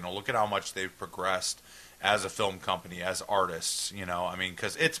 wow, look at how much they've progressed as a film company, as artists. I mean,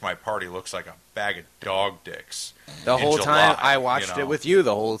 because It's My Party looks like a bag of dog dicks. The in whole time July, I watched it with you.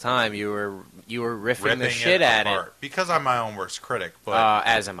 The whole time you were riffing ripping the shit at it. apart. Because I'm my own worst critic, but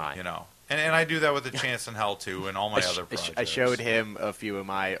As am I. And I do that with A Chance in Hell too, and all my other projects. I showed him a few of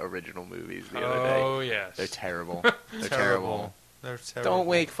my original movies the other day. Oh, yes. They're terrible. They're terrible. They're terrible. Don't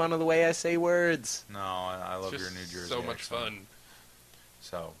make fun of the way I say words. No, I love Just your New Jersey so much accent. fun.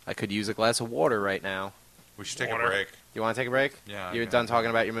 So I could use a glass of water right now. we should take Water. a break. You want to take a break? Yeah. You're I done gotta- talking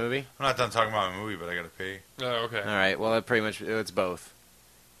about your movie? I'm not done talking about my movie, but I gotta pee. Oh, okay. All right. Well, it's both.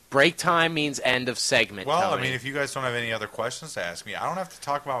 Break time means end of segment. Well, Tony. I mean, if you guys don't have any other questions to ask me, I don't have to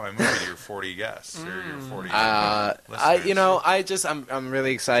talk about my movie to your 40 guests or your 40. listeners. I'm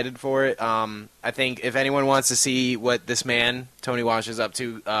really excited for it. I think if anyone wants to see what this man Tony Wash is up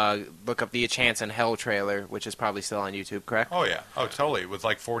to, look up the A Chance in Hell trailer, which is probably still on YouTube, correct? Oh yeah, totally. With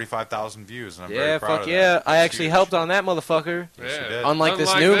like 45,000 views, and I'm yeah, very proud fuck of yeah! that. I It's actually huge. helped on that motherfucker. Yes, you Yeah. did. Unlike this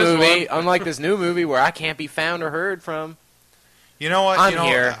Unlike new this movie, one. unlike this new movie where I can't be found or heard from. You know what? I'm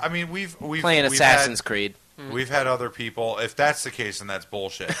here. I mean, we've Playing we've Assassin's Creed. We've had other people. If that's the case, then that's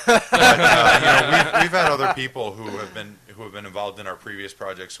bullshit. But, we've had other people who have been involved in our previous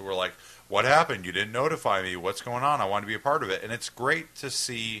projects who were like, "What happened? You didn't notify me. What's going on? I want to be a part of it." And it's great to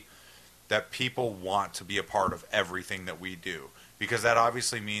see that people want to be a part of everything that we do, because that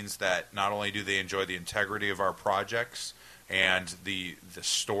obviously means that not only do they enjoy the integrity of our projects and the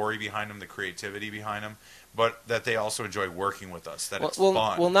story behind them, the creativity behind them, but that they also enjoy working with us. That it's fun.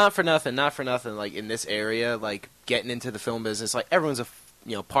 Well, not for nothing. Like in this area, like getting into the film business, like everyone's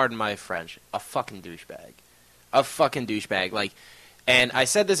pardon my French, a fucking douchebag. Like, and I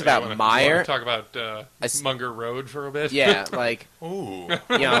said this about You Meyer. wanna talk about Munger Road for a bit? Yeah, like Ooh,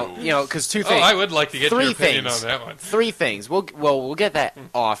 because two Oh, things. I would like to get Three your opinion things. on that one. 3 things. We'll get that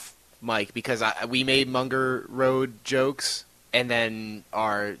off, Mike, because we made Munger Road jokes, and then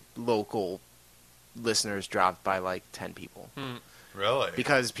our local listeners dropped by like 10 people really?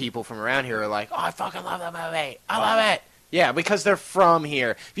 because people from around here are like, "Oh, I fucking love that movie. I love it." Yeah, because they're from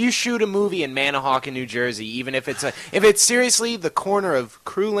here. If you shoot a movie in Manahawkin, New Jersey, even if it's seriously the corner of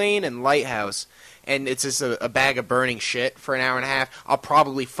Crew Lane and Lighthouse, and it's just a bag of burning shit for an hour and a half, I'll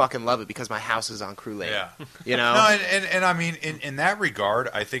probably fucking love it because my house is on Crew Lane. Yeah. You know? No, and I mean, in that regard,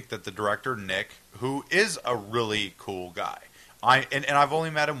 I think that the director, Nick, who is a really cool guy, and I've only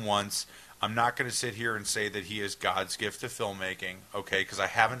met him once. I'm not going to sit here and say that he is God's gift to filmmaking, okay, because I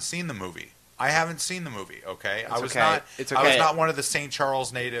haven't seen the movie. Okay? I was okay. It's okay. I was not one of the St.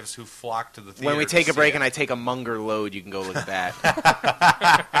 Charles natives who flocked to the theater. When we take to a break see and it. I take a Munger load, you can go look at that.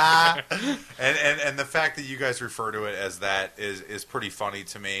 and the fact that you guys refer to it as that is pretty funny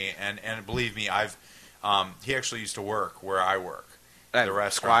to me. And believe me, he actually used to work where I work. At The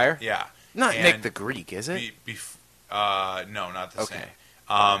restaurant. Squire? Yeah. Not And Nick the Greek, is it? no, not the Okay.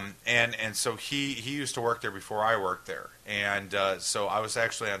 same. And so he used to work there before I worked there. And so I was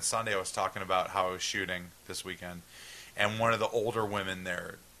actually on Sunday, I was talking about how I was shooting this weekend. And one of the older women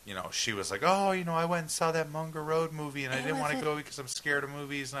there, you know, she was like, oh, you know, I went and saw that Munger Road movie, and I didn't want to go because I'm scared of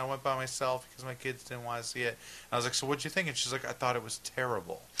movies, and I went by myself because my kids didn't want to see it. And I was like, so what'd you think? And she's like, I thought it was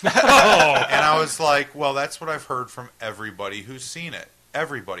terrible. And I was like, well, that's what I've heard from everybody who's seen it.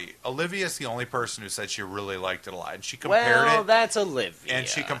 Everybody. Olivia's the only person who said she really liked it a lot, and she compared Well, it. that's Olivia. And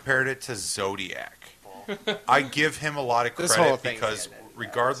she compared it to Zodiac. I give him a lot of This whole credit thing's because getting it,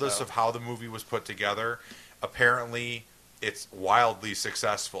 regardless so. of how the movie was put together, apparently it's wildly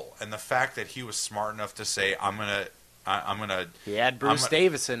successful. And the fact that he was smart enough to say, I'm gonna He had Bruce I'm a-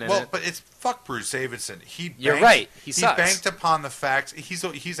 Davison in well, it. but it's fuck Bruce Davidson. You're right. He He sucks. banked upon the fact he's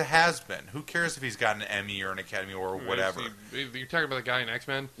a has-been. Who cares if he's got an Emmy or an Academy or whatever? You're talking about the guy in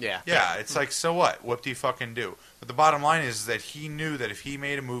X-Men? Yeah. Yeah, it's like, so what? What do you fucking do? But the bottom line is that he knew that if he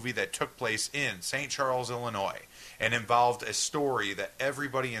made a movie that took place in St. Charles, Illinois, and involved a story that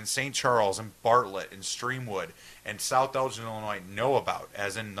everybody in St. Charles and Bartlett and Streamwood and South Elgin, Illinois know about,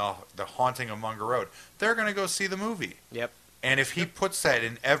 as in the Haunting of Munger Road, they're going to go see the movie. Yep. And if he puts that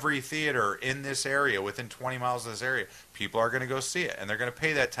in every theater in this area, within 20 miles of this area, people are going to go see it. And they're going to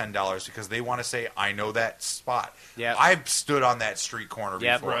pay that $10 because they want to say, I know that spot. Yep. I've stood on that street corner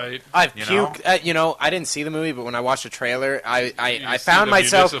Yep. before. Right. I've You know? puked. You know, I didn't see the movie, but when I watched the trailer, I You see found the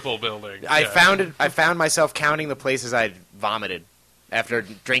myself. municipal building. I Yeah. found myself counting the places I'd vomited after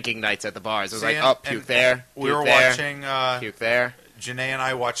drinking nights at the bars. I was See, like, and- oh, puke and there. We puke were there, watching, puke there. Janae and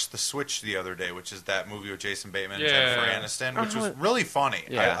I watched The Switch the other day, which is that movie with Jason Bateman and Yeah. Jennifer Aniston, which Oh, was really funny.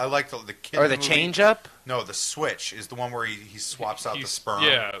 yeah. I liked the kid Or in the movie. change up. No, The Switch is the one where he swaps out the sperm.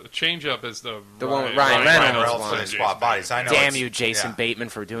 Yeah, the change up is the one with Ryan Ryan Reynolds Reynolds one. when they swap bodies. I know. Damn it's- you, Jason yeah. Bateman,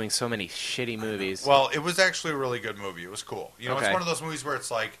 for doing so many shitty movies. Well, it was actually a really good movie. It was cool. You know, Okay. it's one of those movies where it's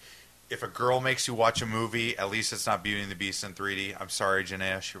like, if a girl makes you watch a movie, at least it's not Beauty and the Beast in 3D. I'm sorry,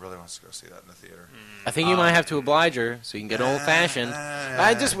 Janae, she really wants to go see that in the theater. I think you might have to oblige her so you can get old fashioned.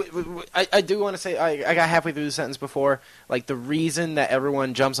 I just, I do want to say, I got halfway through the sentence before. Like, the reason that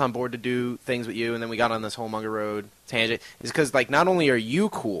everyone jumps on board to do things with you, and then we got on this whole Munger Road tangent, is because, like, not only are you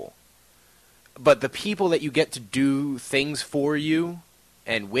cool, but the people that you get to do things for you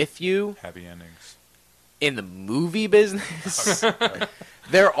and with you Happy endings. in the movie business,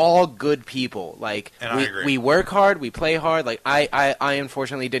 they're all good people. Like, And I agree. we work hard, we play hard. Like, I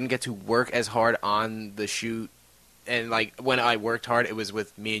unfortunately didn't get to work as hard on the shoot. And, like, when I worked hard, it was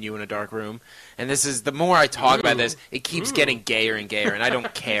with me and you in a dark room. And this is, the more I talk about this, it keeps getting gayer and gayer, and I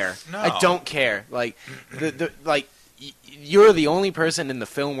don't care. No. I don't care. Like, you're the only person in the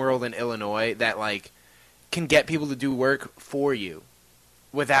film world in Illinois that, like, can get people to do work for you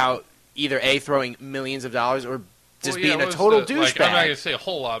without either A, throwing millions of dollars, or just Well, yeah, being what a was total the- like, I'm not douchebag. gonna say a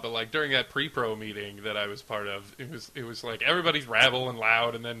whole lot, but like during that pre-pro meeting that I was part of, it was like everybody's rabble and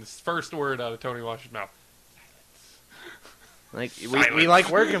loud, and then the first word out of Tony Wash's mouth. Like, we like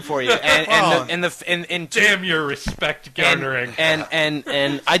working for you, and Damn your respect garnering.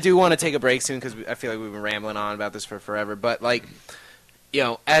 and I do want to take a break soon because I feel like we've been rambling on about this for forever. But, like, you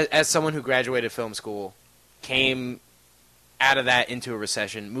know, as someone who graduated film school, came out of that into a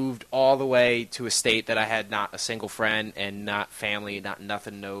recession, moved all the way to a state that I had not a single friend and not family, not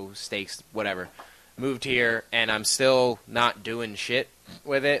nothing, no stakes, whatever. Moved here, and I'm still not doing shit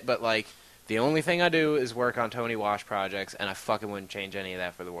with it, but, like, the only thing I do is work on Tony Wash projects, and I fucking wouldn't change any of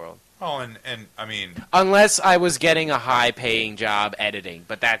that for the world. Oh, and I mean, Unless I was getting a high-paying job editing,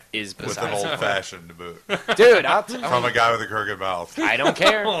 but that is with an besides. old-fashioned to boot. Dude, From a guy with a crooked mouth. I don't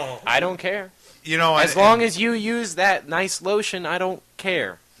care. I don't care. You know, As long as you use that nice lotion, I don't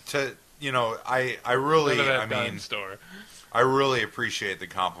care. I really, None of that I dime mean, store. I really appreciate the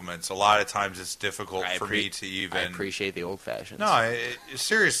compliments. A lot of times it's difficult I for me to even. I appreciate the old fashions. No,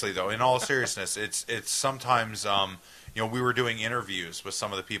 seriously though, in all seriousness, it's sometimes we were doing interviews with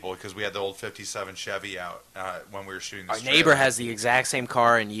some of the people because we had the old '57 Chevy out when we were shooting. Our This neighbor trailer. has the exact same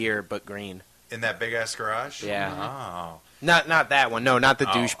car and year, but green. in that big ass garage. Yeah. Oh. Not that one. No, not the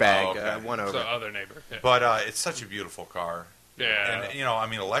Oh, douchebag. okay. One over. So other neighbor. Yeah. But it's such a beautiful car. Yeah.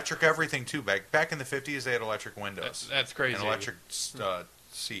 And electric everything too. Back in the '50s, they had electric windows. That's crazy. And electric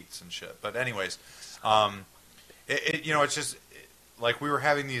seats and shit. But anyways, it's just like we were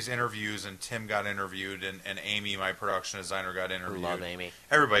having these interviews, and Tim got interviewed, and Amy, my production designer, got interviewed. Love Amy.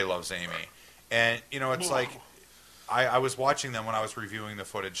 Everybody loves Amy, and it's like I was watching them when I was reviewing the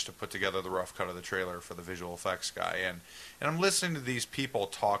footage to put together the rough cut of the trailer for the visual effects guy, and I'm listening to these people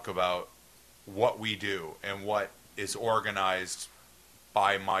talk about what we do and what is organized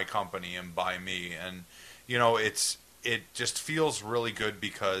by my company and by me, and it just feels really good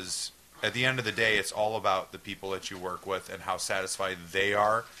because at the end of the day, it's all about the people that you work with and how satisfied they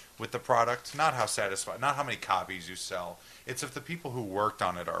are with the product, not how many copies you sell. It's if the people who worked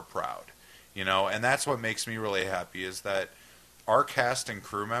on it are proud, and that's what makes me really happy is that our cast and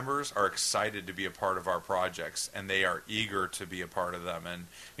crew members are excited to be a part of our projects, and they are eager to be a part of them.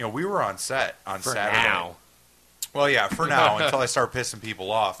 And we were on set on For Saturday. now. Well, yeah, for now until I start pissing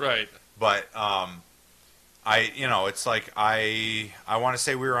people off. Right. But it's like I want to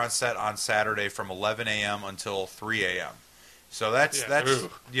say we were on set on Saturday from 11 a.m. until 3 a.m. So that's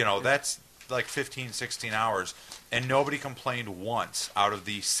like 15, 16 hours, and nobody complained once out of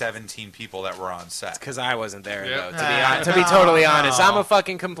the 17 people that were on set. Because I wasn't there, Yep. though. To be totally honest, I'm a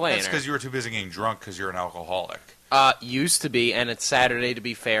fucking complainer. That's because you were too busy getting drunk because you're an alcoholic. Used to be, and it's Saturday. To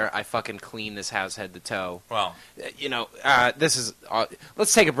be fair, I fucking clean this house head to toe. Well, This is.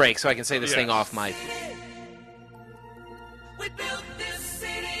 Let's take a break so I can say this thing Yes. off mic. We built this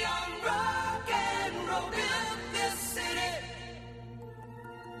city on rock and roll. Built this city.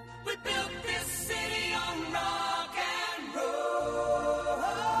 We built this city on rock and roll.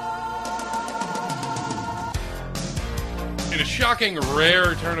 In a shocking,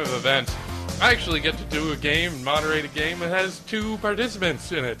 rare turn of events, I actually get to do a game, moderate a game that has 2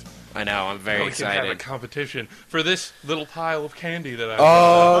 participants in it. I know. I'm very We can have a excited. competition for this little pile of candy that I.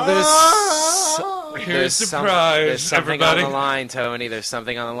 Oh, Here's there's the some- prize, There's something everybody. on the line, Tony. There's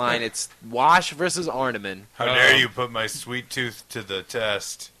something on the line. It's Wash versus Ornament. how dare you put my sweet tooth to the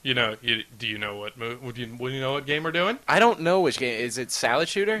test? Do you know what? Would you know what game we're doing? I don't know which game. Is it Salad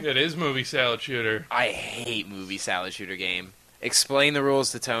Shooter? It is Movie Salad Shooter. I hate movie Salad Shooter game. Explain the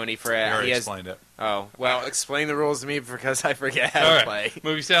rules to Tony for I already he has. explained it. Oh well, explain the rules to me because I forget how All to right, play.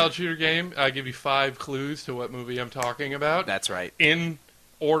 Movie Salad Shooter game. I give you 5 clues to what movie I'm talking about. That's right. In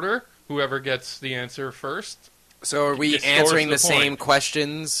order, whoever gets the answer first So are we It scores answering the the same point.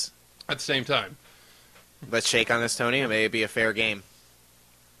 questions? at the same time. Let's shake on this, Tony. It may be a fair game.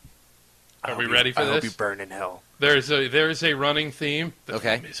 Are we ready for I this? hope you burn in hell. There's a running theme. The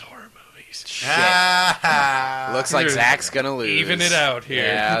Okay. theme is horror movies. Shit. Ah, Looks like Here's- Zach's gonna lose. Even it out here.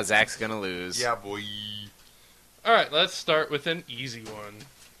 Yeah, Zach's gonna lose. yeah, boy. All right, let's start with an easy one.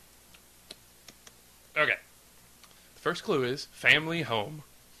 Okay. The first clue is family home.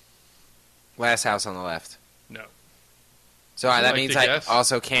 Last house on the left. No. So Would you that like means to I guess?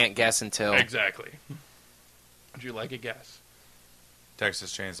 also can't guess until. Exactly. Would you like a guess?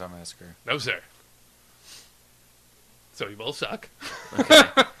 Texas Chainsaw Massacre. No, sir. So you both suck.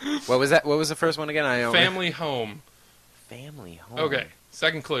 What was that? What was the first one again? I don't Family home. Family home. Okay.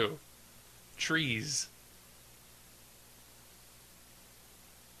 Second clue. Trees.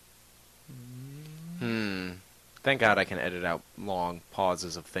 Thank God I can edit out long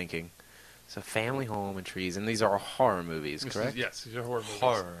pauses of thinking. So family home and trees, and these are horror movies, This correct? is- yes, these are horror movies.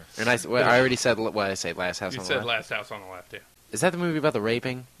 Horror. And I already said what did I say? Last house You on the said left. Last House on the Left, yeah. Is that the movie about the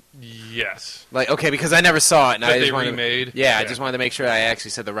raping? Yes. Like, okay, because I never saw it, and That I they just wanted remade? Yeah, I Yeah. just wanted to make sure I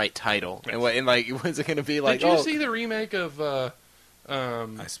actually said the right title. Yes. And like, was it going to be like? Did you oh, see the remake of? I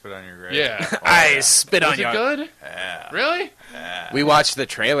spit on your grave. Yeah. I spit on Was it your. good? Yeah. Really? We watched the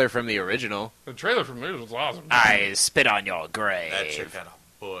trailer from the original. The trailer from it was awesome. I spit on your grave. That chick had a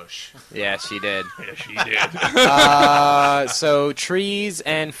bush. Yeah, she did. Yeah, she did. So trees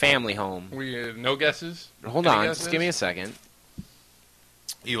and family home. We no guesses. Hold Any on, guesses? just give me a second.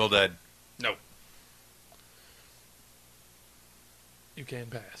 Evil Dead. No. You can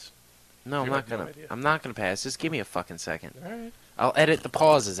pass. No, I'm You not have no gonna. idea. I'm not gonna pass. Just give me a fucking second. All right, I'll edit the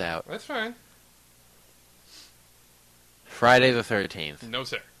pauses out. that's fine. Friday the 13th. No,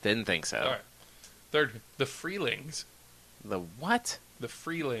 sir. Didn't think so. All right. Third, the Freelings. The what? The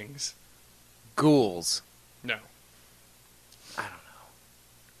Freelings. Ghouls. No. I don't know.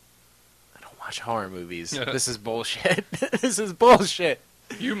 I don't watch horror movies. This is bullshit. This is bullshit.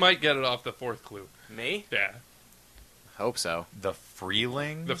 You might get it off the fourth clue. Me? Yeah. Hope so. The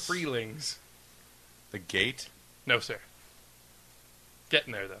Freelings? The Freelings. The Gate? No, sir.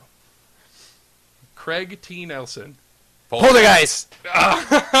 Getting there, though. Craig T. Nelson. Poltergeist!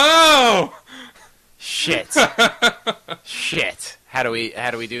 Oh! Shit. Shit. How do we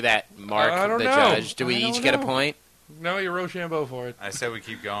do that, Mark, I don't the know. judge? Do we I each don't get a know. point? No, you're Rochambeau for it. I said we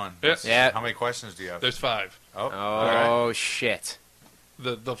keep going. Yeah. Yeah. How many questions do you have? There's 5. Oh, Oh, all right. shit.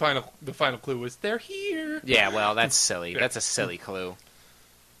 The final clue was they're here. Yeah, well, that's silly. Yeah. That's a silly clue.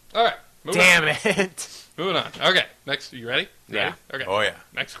 All right. Moving Damn on. it. Moving on. Okay. Next, you ready? Yeah. Ready? Okay. Oh, yeah.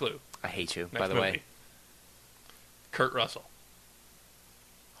 Next clue. I hate you, Next by the movie. way. Kurt Russell.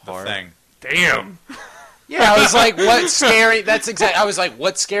 The Horror. Thing. Damn. Yeah, I was like, what scary... That's exact. I was like,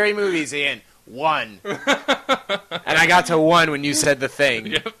 what scary movie is he in? 1. And I got to 1 when you said The Thing.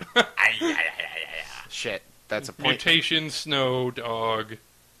 Yep. Shit. That's a point. Mutation, snow, dog.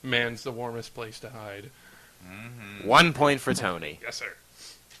 Man's the warmest place to hide. 1 point for Tony. Yes, sir.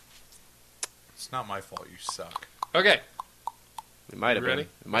 It's not my fault. You suck. Okay. It might have You ready? been.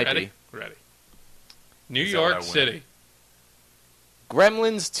 It might ready? be. Ready. New Is that what I York win? City.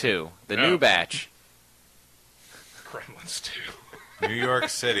 Gremlins 2. The No. new batch. Gremlins 2. New York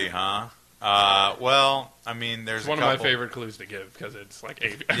City, huh? Well, I mean, there's It's one a of my couple. favorite clues to give because it's like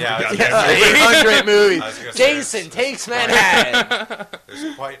 8. Yeah, I was goddamn gonna movie. say- 800 movies. I was gonna say, Jason it's takes quite- Manhattan.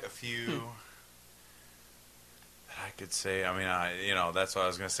 There's quite a few that I could say. I mean, that's what I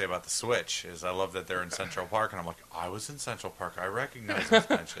was going to say about the Switch. Is I love that they're in Central Park, and I'm like, I was in Central Park. I recognize those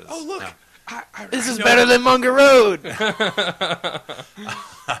benches. Oh, look. No, This is better than Munger Road. I'm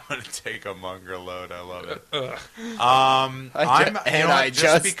going to take a Munger load. I love it.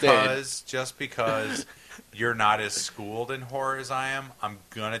 Just because you're not as schooled in horror as I am, I'm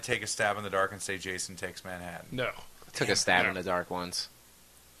going to take a stab in the dark and say Jason Takes Manhattan. No. Took a stab in the dark once.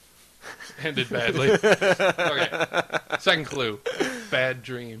 Ended badly. Okay. Second clue. Bad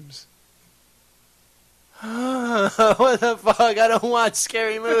dreams. What the fuck? I don't watch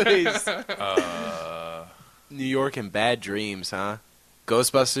scary movies. New York and Bad Dreams, huh?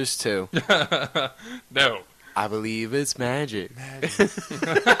 Ghostbusters 2. No. I believe it's magic.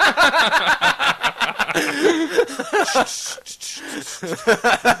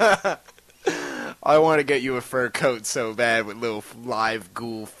 I want to get you a fur coat so bad with little live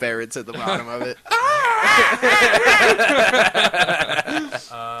ghoul ferrets at the bottom of it.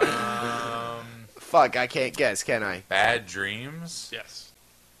 Fuck, I can't guess, can I? Bad Dreams? Yes.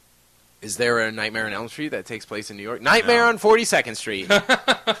 Is there a Nightmare on Elm Street that takes place in New York? Nightmare No. on 42nd Street.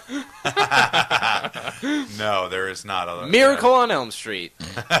 No, there is not. A Miracle on Elm Street.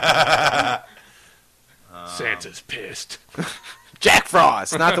 Santa's pissed. Jack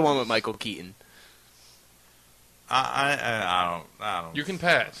Frost, not the one with Michael Keaton. I don't. You can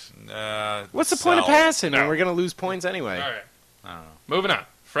pass. What's the point of Sell. passing when No. we're going to lose points anyway? All right. I don't know. Moving on.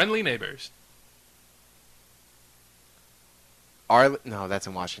 Friendly Neighbors. No, that's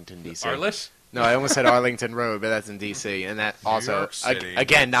in Washington, D.C. Arliss? No, I almost said Arlington Road, but that's in D.C. And that also, York City.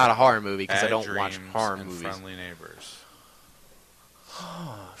 again, not a horror movie because I Bad don't watch Dreams horror and movies. Friendly Neighbors.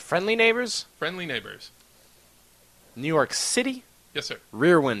 Friendly Neighbors? Friendly Neighbors. New York City? Yes, sir.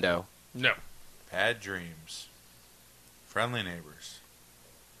 Rear Window. No. Bad Dreams. Friendly Neighbors.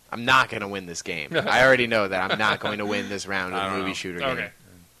 I'm not going to win this game. I already know that I'm not going to win this round I of don't movie know. shooter Okay. game.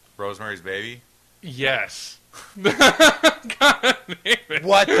 Rosemary's Baby. Yes. God damn it.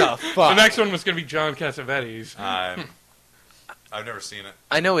 What the The fuck? next one was going to be John Cassavetes. I've never seen it.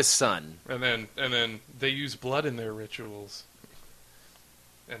 I know his son. And then they use blood in their rituals.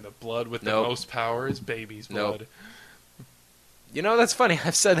 And the blood with Nope. the most power is baby's Nope. blood. You know, that's funny.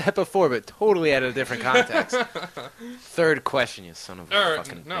 I've said that before, but totally out of a different context. Third question, you son of a Or,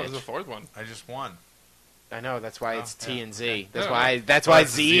 fucking no, bitch. it was the fourth one. I just won. I know, that's why it's Oh, T yeah. and Z. That's Yeah. why Oh,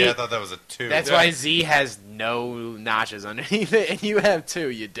 Z... I thought that was a 2. That's Yeah. why Z has no notches underneath it, and you have 2,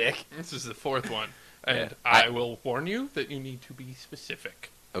 you dick. This is the fourth one. And Yeah. I will warn you that you need to be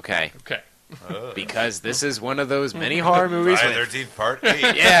specific. Okay, Okay. Ugh. because this is one of those many horror movies. Friday with- 13th Part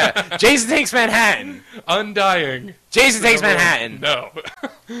 8. Yeah, Jason Takes Manhattan. Undying. Jason Takes Number one. Manhattan. No.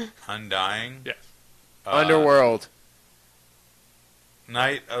 Undying. Yes. Underworld.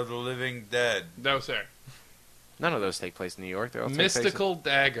 Night of the Living Dead. No, sir. None of those take place in New York. They all take place in- Mystical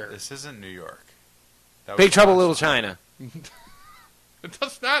Dagger. This isn't New York. That was Big the Trouble last Little one. China.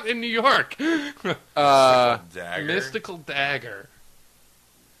 That's not in New York. Dagger. Mystical Dagger.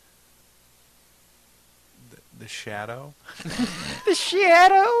 The Shadow. The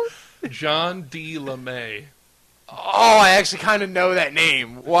Shadow. John D. LeMay. Oh, I actually kind of know that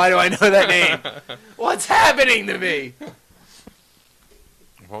name. Why do I know that name? What's happening to me?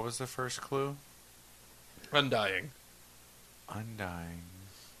 What was the first clue? Undying. Undying.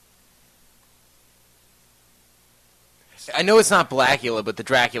 I know it's not Blackula, but the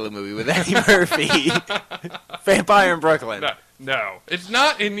Dracula movie with Eddie Murphy. Vampire in Brooklyn. No, it's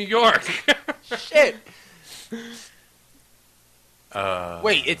not in New York. Shit.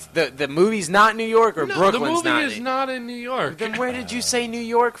 Wait, it's the movie's not New York or No, Brooklyn's the movie not? is not in New York. Then where did you say New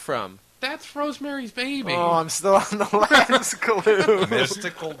York from? That's Rosemary's Baby. Oh, I'm still on the last clue.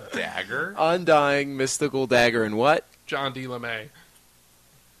 Mystical Dagger? Undying mystical dagger and what? John D. LeMay.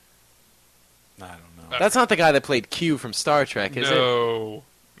 I don't know. That's not the guy that played Q from Star Trek, is it? No.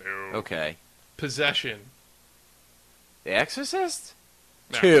 Okay. Possession. The Exorcist?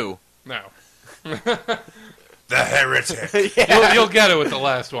 No. 2. No. The Heretic. Yeah. You'll get it with the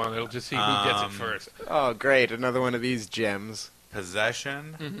last one. It'll just see who gets it first. Oh, great. Another one of these gems.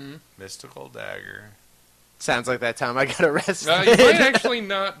 Possession. Mm-hmm. Mystical Dagger. Sounds like that time I got arrested. You might actually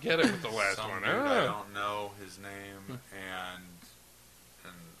not get it with the last Some one. dude, Ah. I don't know his name, and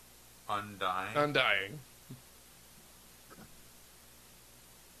Undying. Undying.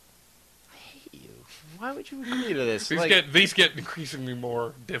 Why would you agree to this? These get increasingly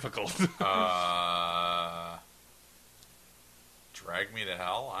more difficult. Drag Me to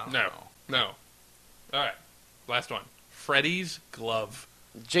Hell? I don't No. know. No. All right. Last one. Freddy's Glove.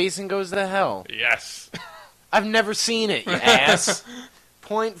 Jason Goes to Hell. Yes. I've never seen it, you ass.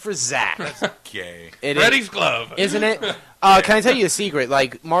 Point for Zach. Gay. It Freddy's Glove. Isn't it? Can I tell you a secret?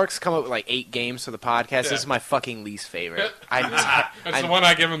 Like, Mark's come up with like 8 games for the podcast. Yeah. This is my fucking least favorite. That's the one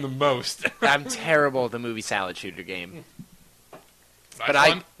I give him the most. I'm terrible at the movie salad shooter game. But Nice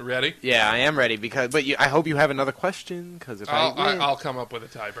one. Ready? Yeah, I am ready but I hope you have another question because if I'll come up with a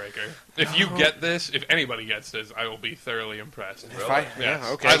tiebreaker. If you get this, if anybody gets this, I will be thoroughly impressed. Yes. Yeah,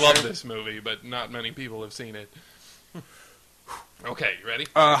 okay. I love this movie, but not many people have seen it. Okay, you ready?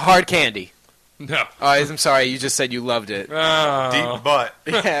 Hard Candy. No. I'm sorry, you just said you loved it. Oh, Deep Butt.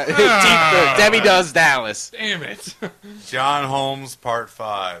 Yeah, Deep, Debbie Does Dallas. damn it. John Holmes Part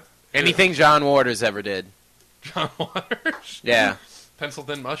 5. Anything John Waters ever did. John Waters. Yeah. Pencil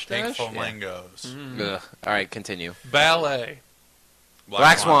thin Pink mustache. Flamingos. Ugh. All right, continue. Ballet.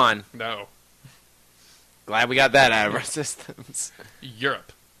 Black Swan. No. Glad we got that out of our systems.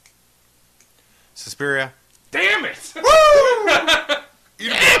 Europe. Suspiria. Damn it! Woo!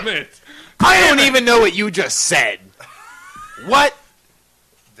 Damn it! I don't even know what you just said. What?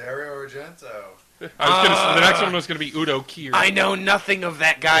 Dario Argento. The next one was going to be Udo Kier. I know nothing of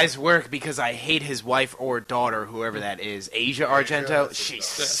that guy's work because I hate his wife or daughter, whoever that is. Asia Argento? that's She a dog.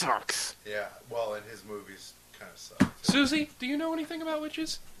 sucks. Yeah, well, and his movies kind of suck. Susie, do you know anything about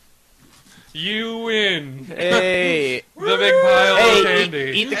witches? You win. Hey. The big pile of Hey, candy.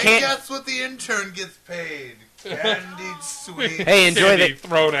 eat the And candy. guess what the intern gets paid? Candied sweet. Hey, enjoy Candy the...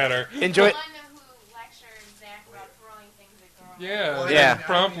 thrown at her. Enjoy... The one who lectured Zach about throwing things at girls. Yeah. Well, they Yeah.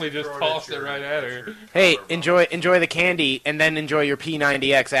 Promptly just Throw tossed at it your- right at her. Hey, enjoy the candy, and then enjoy your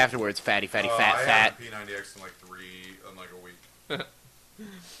P90X afterwards, fatty, fat. I haven't P90X in like a week.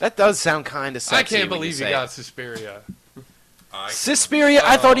 That does sound kind of sexy. I can't when believe you he say got it. Suspiria. Suspiria?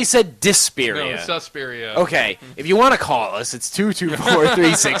 I thought he said No, Dispiria. Suspiria. Okay, if you want to call us, it's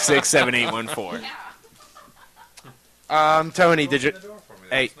 224-366-7814. Tony, did you... Open the door for me.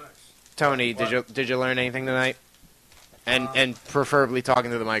 Hey. That's nice. Tony, did you learn anything tonight? And preferably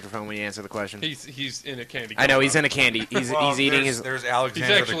talking to the microphone when you answer the question. He's in a candy. I know coma. he's in a candy. He's eating his. There's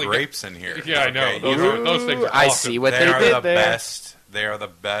Alexander actually- the grapes in here. Yeah, I know. Okay, Those things are I awesome. see what they they are did the there. best. They are the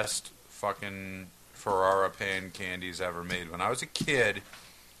best fucking Ferrara pan candies ever made. When I was a kid,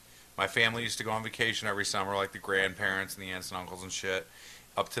 my family used to go on vacation every summer, like the grandparents and the aunts and uncles and shit,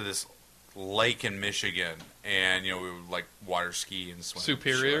 up to this lake in Michigan, and we would like water ski and swim.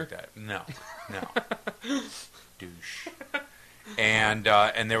 Superior? And shit like that. No, douche. And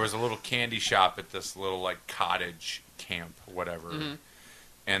there was a little candy shop at this little like cottage camp, whatever. Mm-hmm.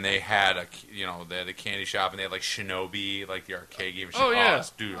 And they had they had a candy shop, and they had like Shinobi, like the arcade game. And shit. Oh, yeah. this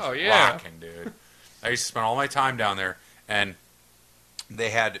dude was Oh, yeah. rocking, dude. I used to spend all my time down there, and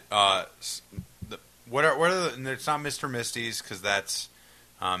they had what are the? And it's not Mr. Misty's because that's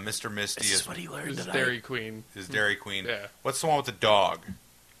Mr. Misty This is what he learned This is tonight. Dairy Queen. is Dairy Queen. Yeah. What's the one with the dog?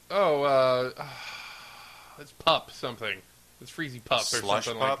 Oh, it's Pup something. It's Freezy Pup or Slush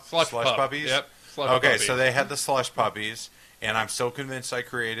something Pup? like Slush Slush Pup. Puppies? Yep. Slush Okay, Puppies. so they had the slush puppies, and I'm so convinced I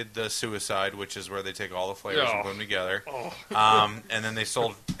created the suicide, which is where they take all the flavors and Oh. put them together. Oh. And then they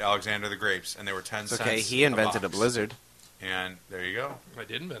sold Alexander the grapes, and they were 10 It's cents. okay, he invented a box. blizzard. And there you go. I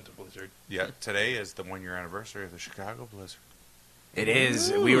did invent a blizzard. Yeah, today is the 1-year anniversary of the Chicago Blizzard. It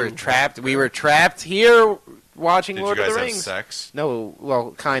is. We were trapped. We were trapped here watching Did Lord you of guys the have Rings. sex? No,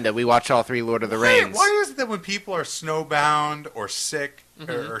 well, kind of. We watched all 3 Lord of the Rings. Why is it that when people are snowbound or sick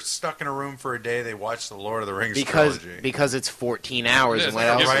or stuck in a room for a day, they watch the Lord of the Rings trilogy? Because it's 14 hours. Yeah, and it's what not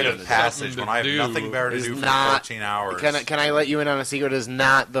else? giving Rite you of something passage. to When I have do. nothing better to Is do for not- 14 hours. Can I let you in on a secret? It is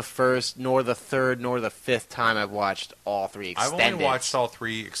not the first, nor the third, nor the 5th time I've watched all 3 I've extended. only watched all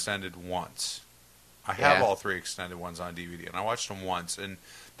 3 extended once. I have Yeah. all 3 extended ones on DVD, and I watched them once, and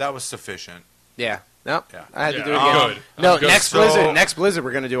that was sufficient. Yeah. Nope. Yeah. I had to Yeah, do it I'm again. good. No, I'm good. next So- Blizzard. Next Blizzard,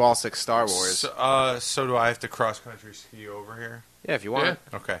 we're gonna do all 6 Star Wars. So do I have to cross country ski over here? Yeah, if you want.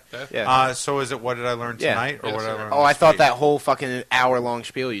 Okay. Yeah. So is it what did I learn Yeah. tonight, or Yes, what did I sir. learn? Oh, I this thought week? that whole fucking hour-long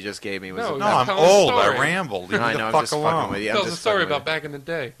spiel you just gave me was. No, No, That I'm tells a old. story. I rambled. Leave I me know. the I'm fuck just alone. fucking with you. I'm Tells a just story fucking with about back in the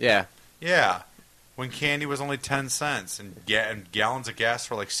day. you. Yeah. Yeah, when candy was only 10 cents and gallons of gas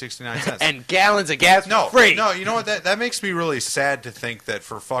for like 69 cents. And gallons of gas no, for free. no, you know what? That makes me really sad to think that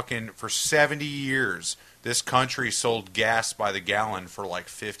for 70 years, this country sold gas by the gallon for like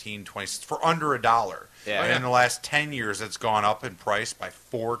 15, 20 cents, for under $1. Yeah. And in the last 10 years, it's gone up in price by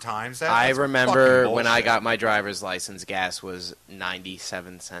 4 times that. I That's remember fucking when I bullshit. got my driver's license, gas was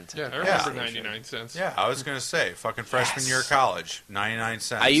 97 cents. Yeah, I Yeah. remember 99 cents. Yeah, I was going to say, fucking freshman year of college, 99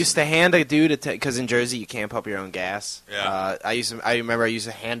 cents. I used to hand a dude because in Jersey you can't pump your own gas. Yeah. I remember I used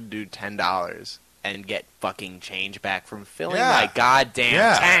to hand a dude $10 and get fucking change back from filling Yeah. my goddamn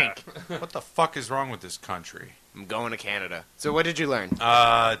Yeah. tank. What the fuck is wrong with this country? I'm going to Canada. So what did you learn?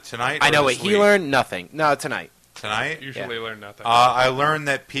 Tonight? I or know what this he week? learned. Nothing. No, tonight. Tonight? Usually learn nothing. I learned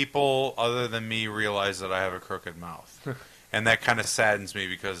that people other than me realize that I have a crooked mouth. And that kind of saddens me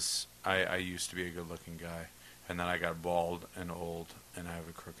because I used to be a good-looking guy. And then I got bald and old, and I have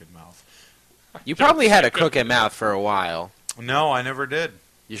a crooked mouth. You probably had a crooked mouth for a while. No, I never did.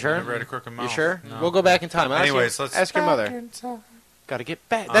 You sure? I never had a crooked mouth. You sure? No. We'll go back in time. Anyways, let's ask your mother. Got to get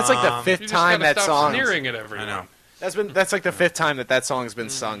back. That's like the you fifth just time gotta that stop song. sneering at everyone. I know. That's like the 5th time that song's been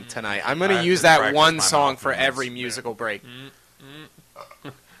sung tonight. I'm I gonna have use to that practice one my song mouth for movements. every musical break.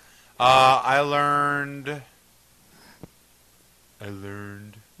 I learned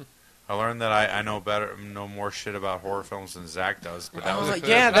that I know more shit about horror films than Zach does. But that was Oh, a,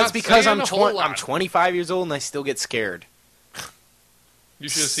 Yeah, That's that's not because saying I'm a whole lot. I'm 25 years old and I still get scared. You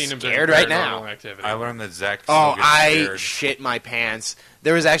should have seen him Scared during right now. Paranormal Activity. I learned that Zach. Oh, still gets I scared. shit my pants.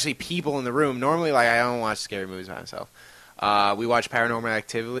 There was actually people in the room. Normally, like I don't watch scary movies by myself. We watched Paranormal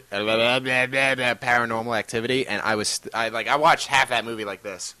Activity, and I watched half that movie like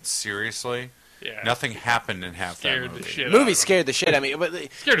this. Seriously, Yeah. nothing happened in half Scared that the movie. shit out Movie of him. scared the shit out of me. But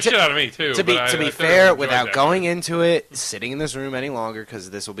Scared the shit out of me, too. to be but I fair, thoroughly enjoyed without that going movie. into it, sitting in this room any longer,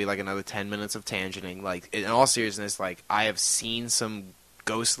 because this will be like another 10 minutes of tangenting. Like in all seriousness, like I have seen some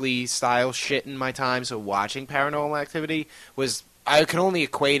ghostly style shit in my time. So watching Paranormal Activity was I can only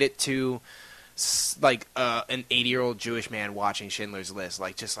equate it to like an 80-year-old Jewish man watching Schindler's List.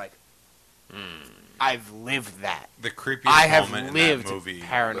 Like just like I've lived that. The creepiest I have moment in lived that movie was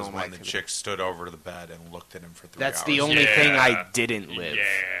Paranormal when the Activity. chick stood over to the bed and looked at him for 3 That's hours. the only Yeah. thing I didn't live. Yeah.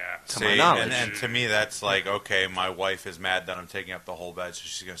 To See, my knowledge. and to me, that's like, okay, my wife is mad that I'm taking up the whole bed, so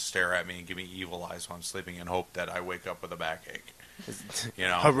she's going to stare at me and give me evil eyes while I'm sleeping and hope that I wake up with a backache. You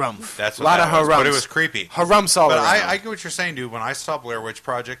know, Harumph. That's A what lot that of was. But harumphs. it was creepy. Harumphs all But around. I get what you're saying, dude. When I saw Blair Witch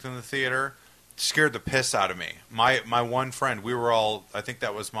Project in the theater, it scared the piss out of me. My one friend, we were all, I think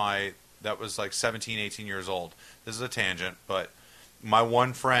that was like 17, 18 years old. This is a tangent, but my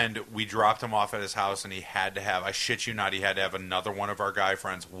one friend, we dropped him off at his house, and he had to have, I shit you not, he had to have another one of our guy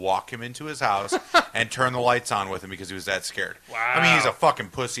friends walk him into his house and turn the lights on with him because he was that scared. Wow. I mean, he's a fucking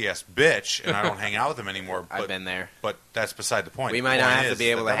pussy-ass bitch, and I don't hang out with him anymore. But, I've been there. But that's beside the point. We The might not point have to is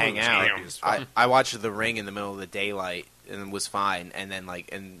be able that to that hang movie's out. creepy as fuck. I watched The Ring in the middle of the daylight and it was fine. And then, like,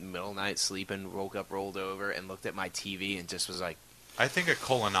 in the middle of the night, sleeping, woke up, rolled over, and looked at my TV and just was like, I think a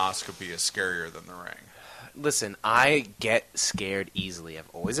colonoscopy is scarier than The Ring. listen, I get scared easily. I've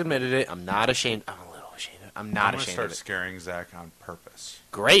always admitted it. I'm not ashamed. I'm a little ashamed. I'm not I'm gonna ashamed start of it. scaring Zach on purpose.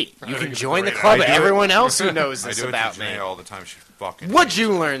 Great. You think can it's a join the great club of idea. I do it- everyone else who knows I this do it about to me. Janae all the time. She fucking. What'd hates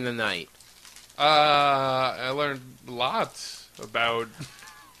you it. learn tonight? I learned lots about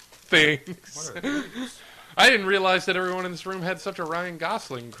things. I didn't realize that everyone in this room had such a Ryan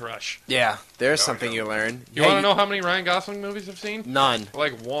Gosling crush. Yeah, there's No, something no. you learn. You want to know how many Ryan Gosling movies I've seen? None.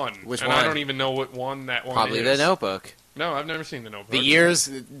 Like one. Which and one? I don't even know what one that one Probably is. The Notebook. No, I've never seen The Notebook. The year's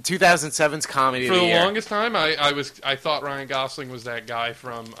 2007's comedy For of the the year. longest time, I thought Ryan Gosling was that guy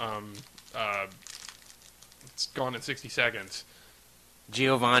from it's Gone in 60 Seconds.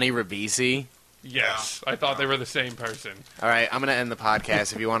 Giovanni Ribisi. Yes, I thought they were the same person. All right, I'm going to end the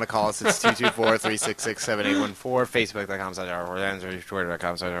podcast. If you want to call us, it's 224-366-7814, facebook.com/R4Sens, or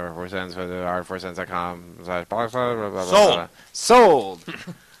twitter.com/R4Sens, R4Sens.com/blog. Sold.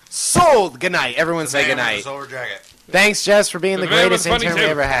 Sold. Good night. Everyone say Man good with the night. silver jacket. Thanks, Jess, for being the The man was greatest funny, intern we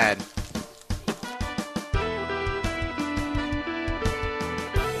too. ever had.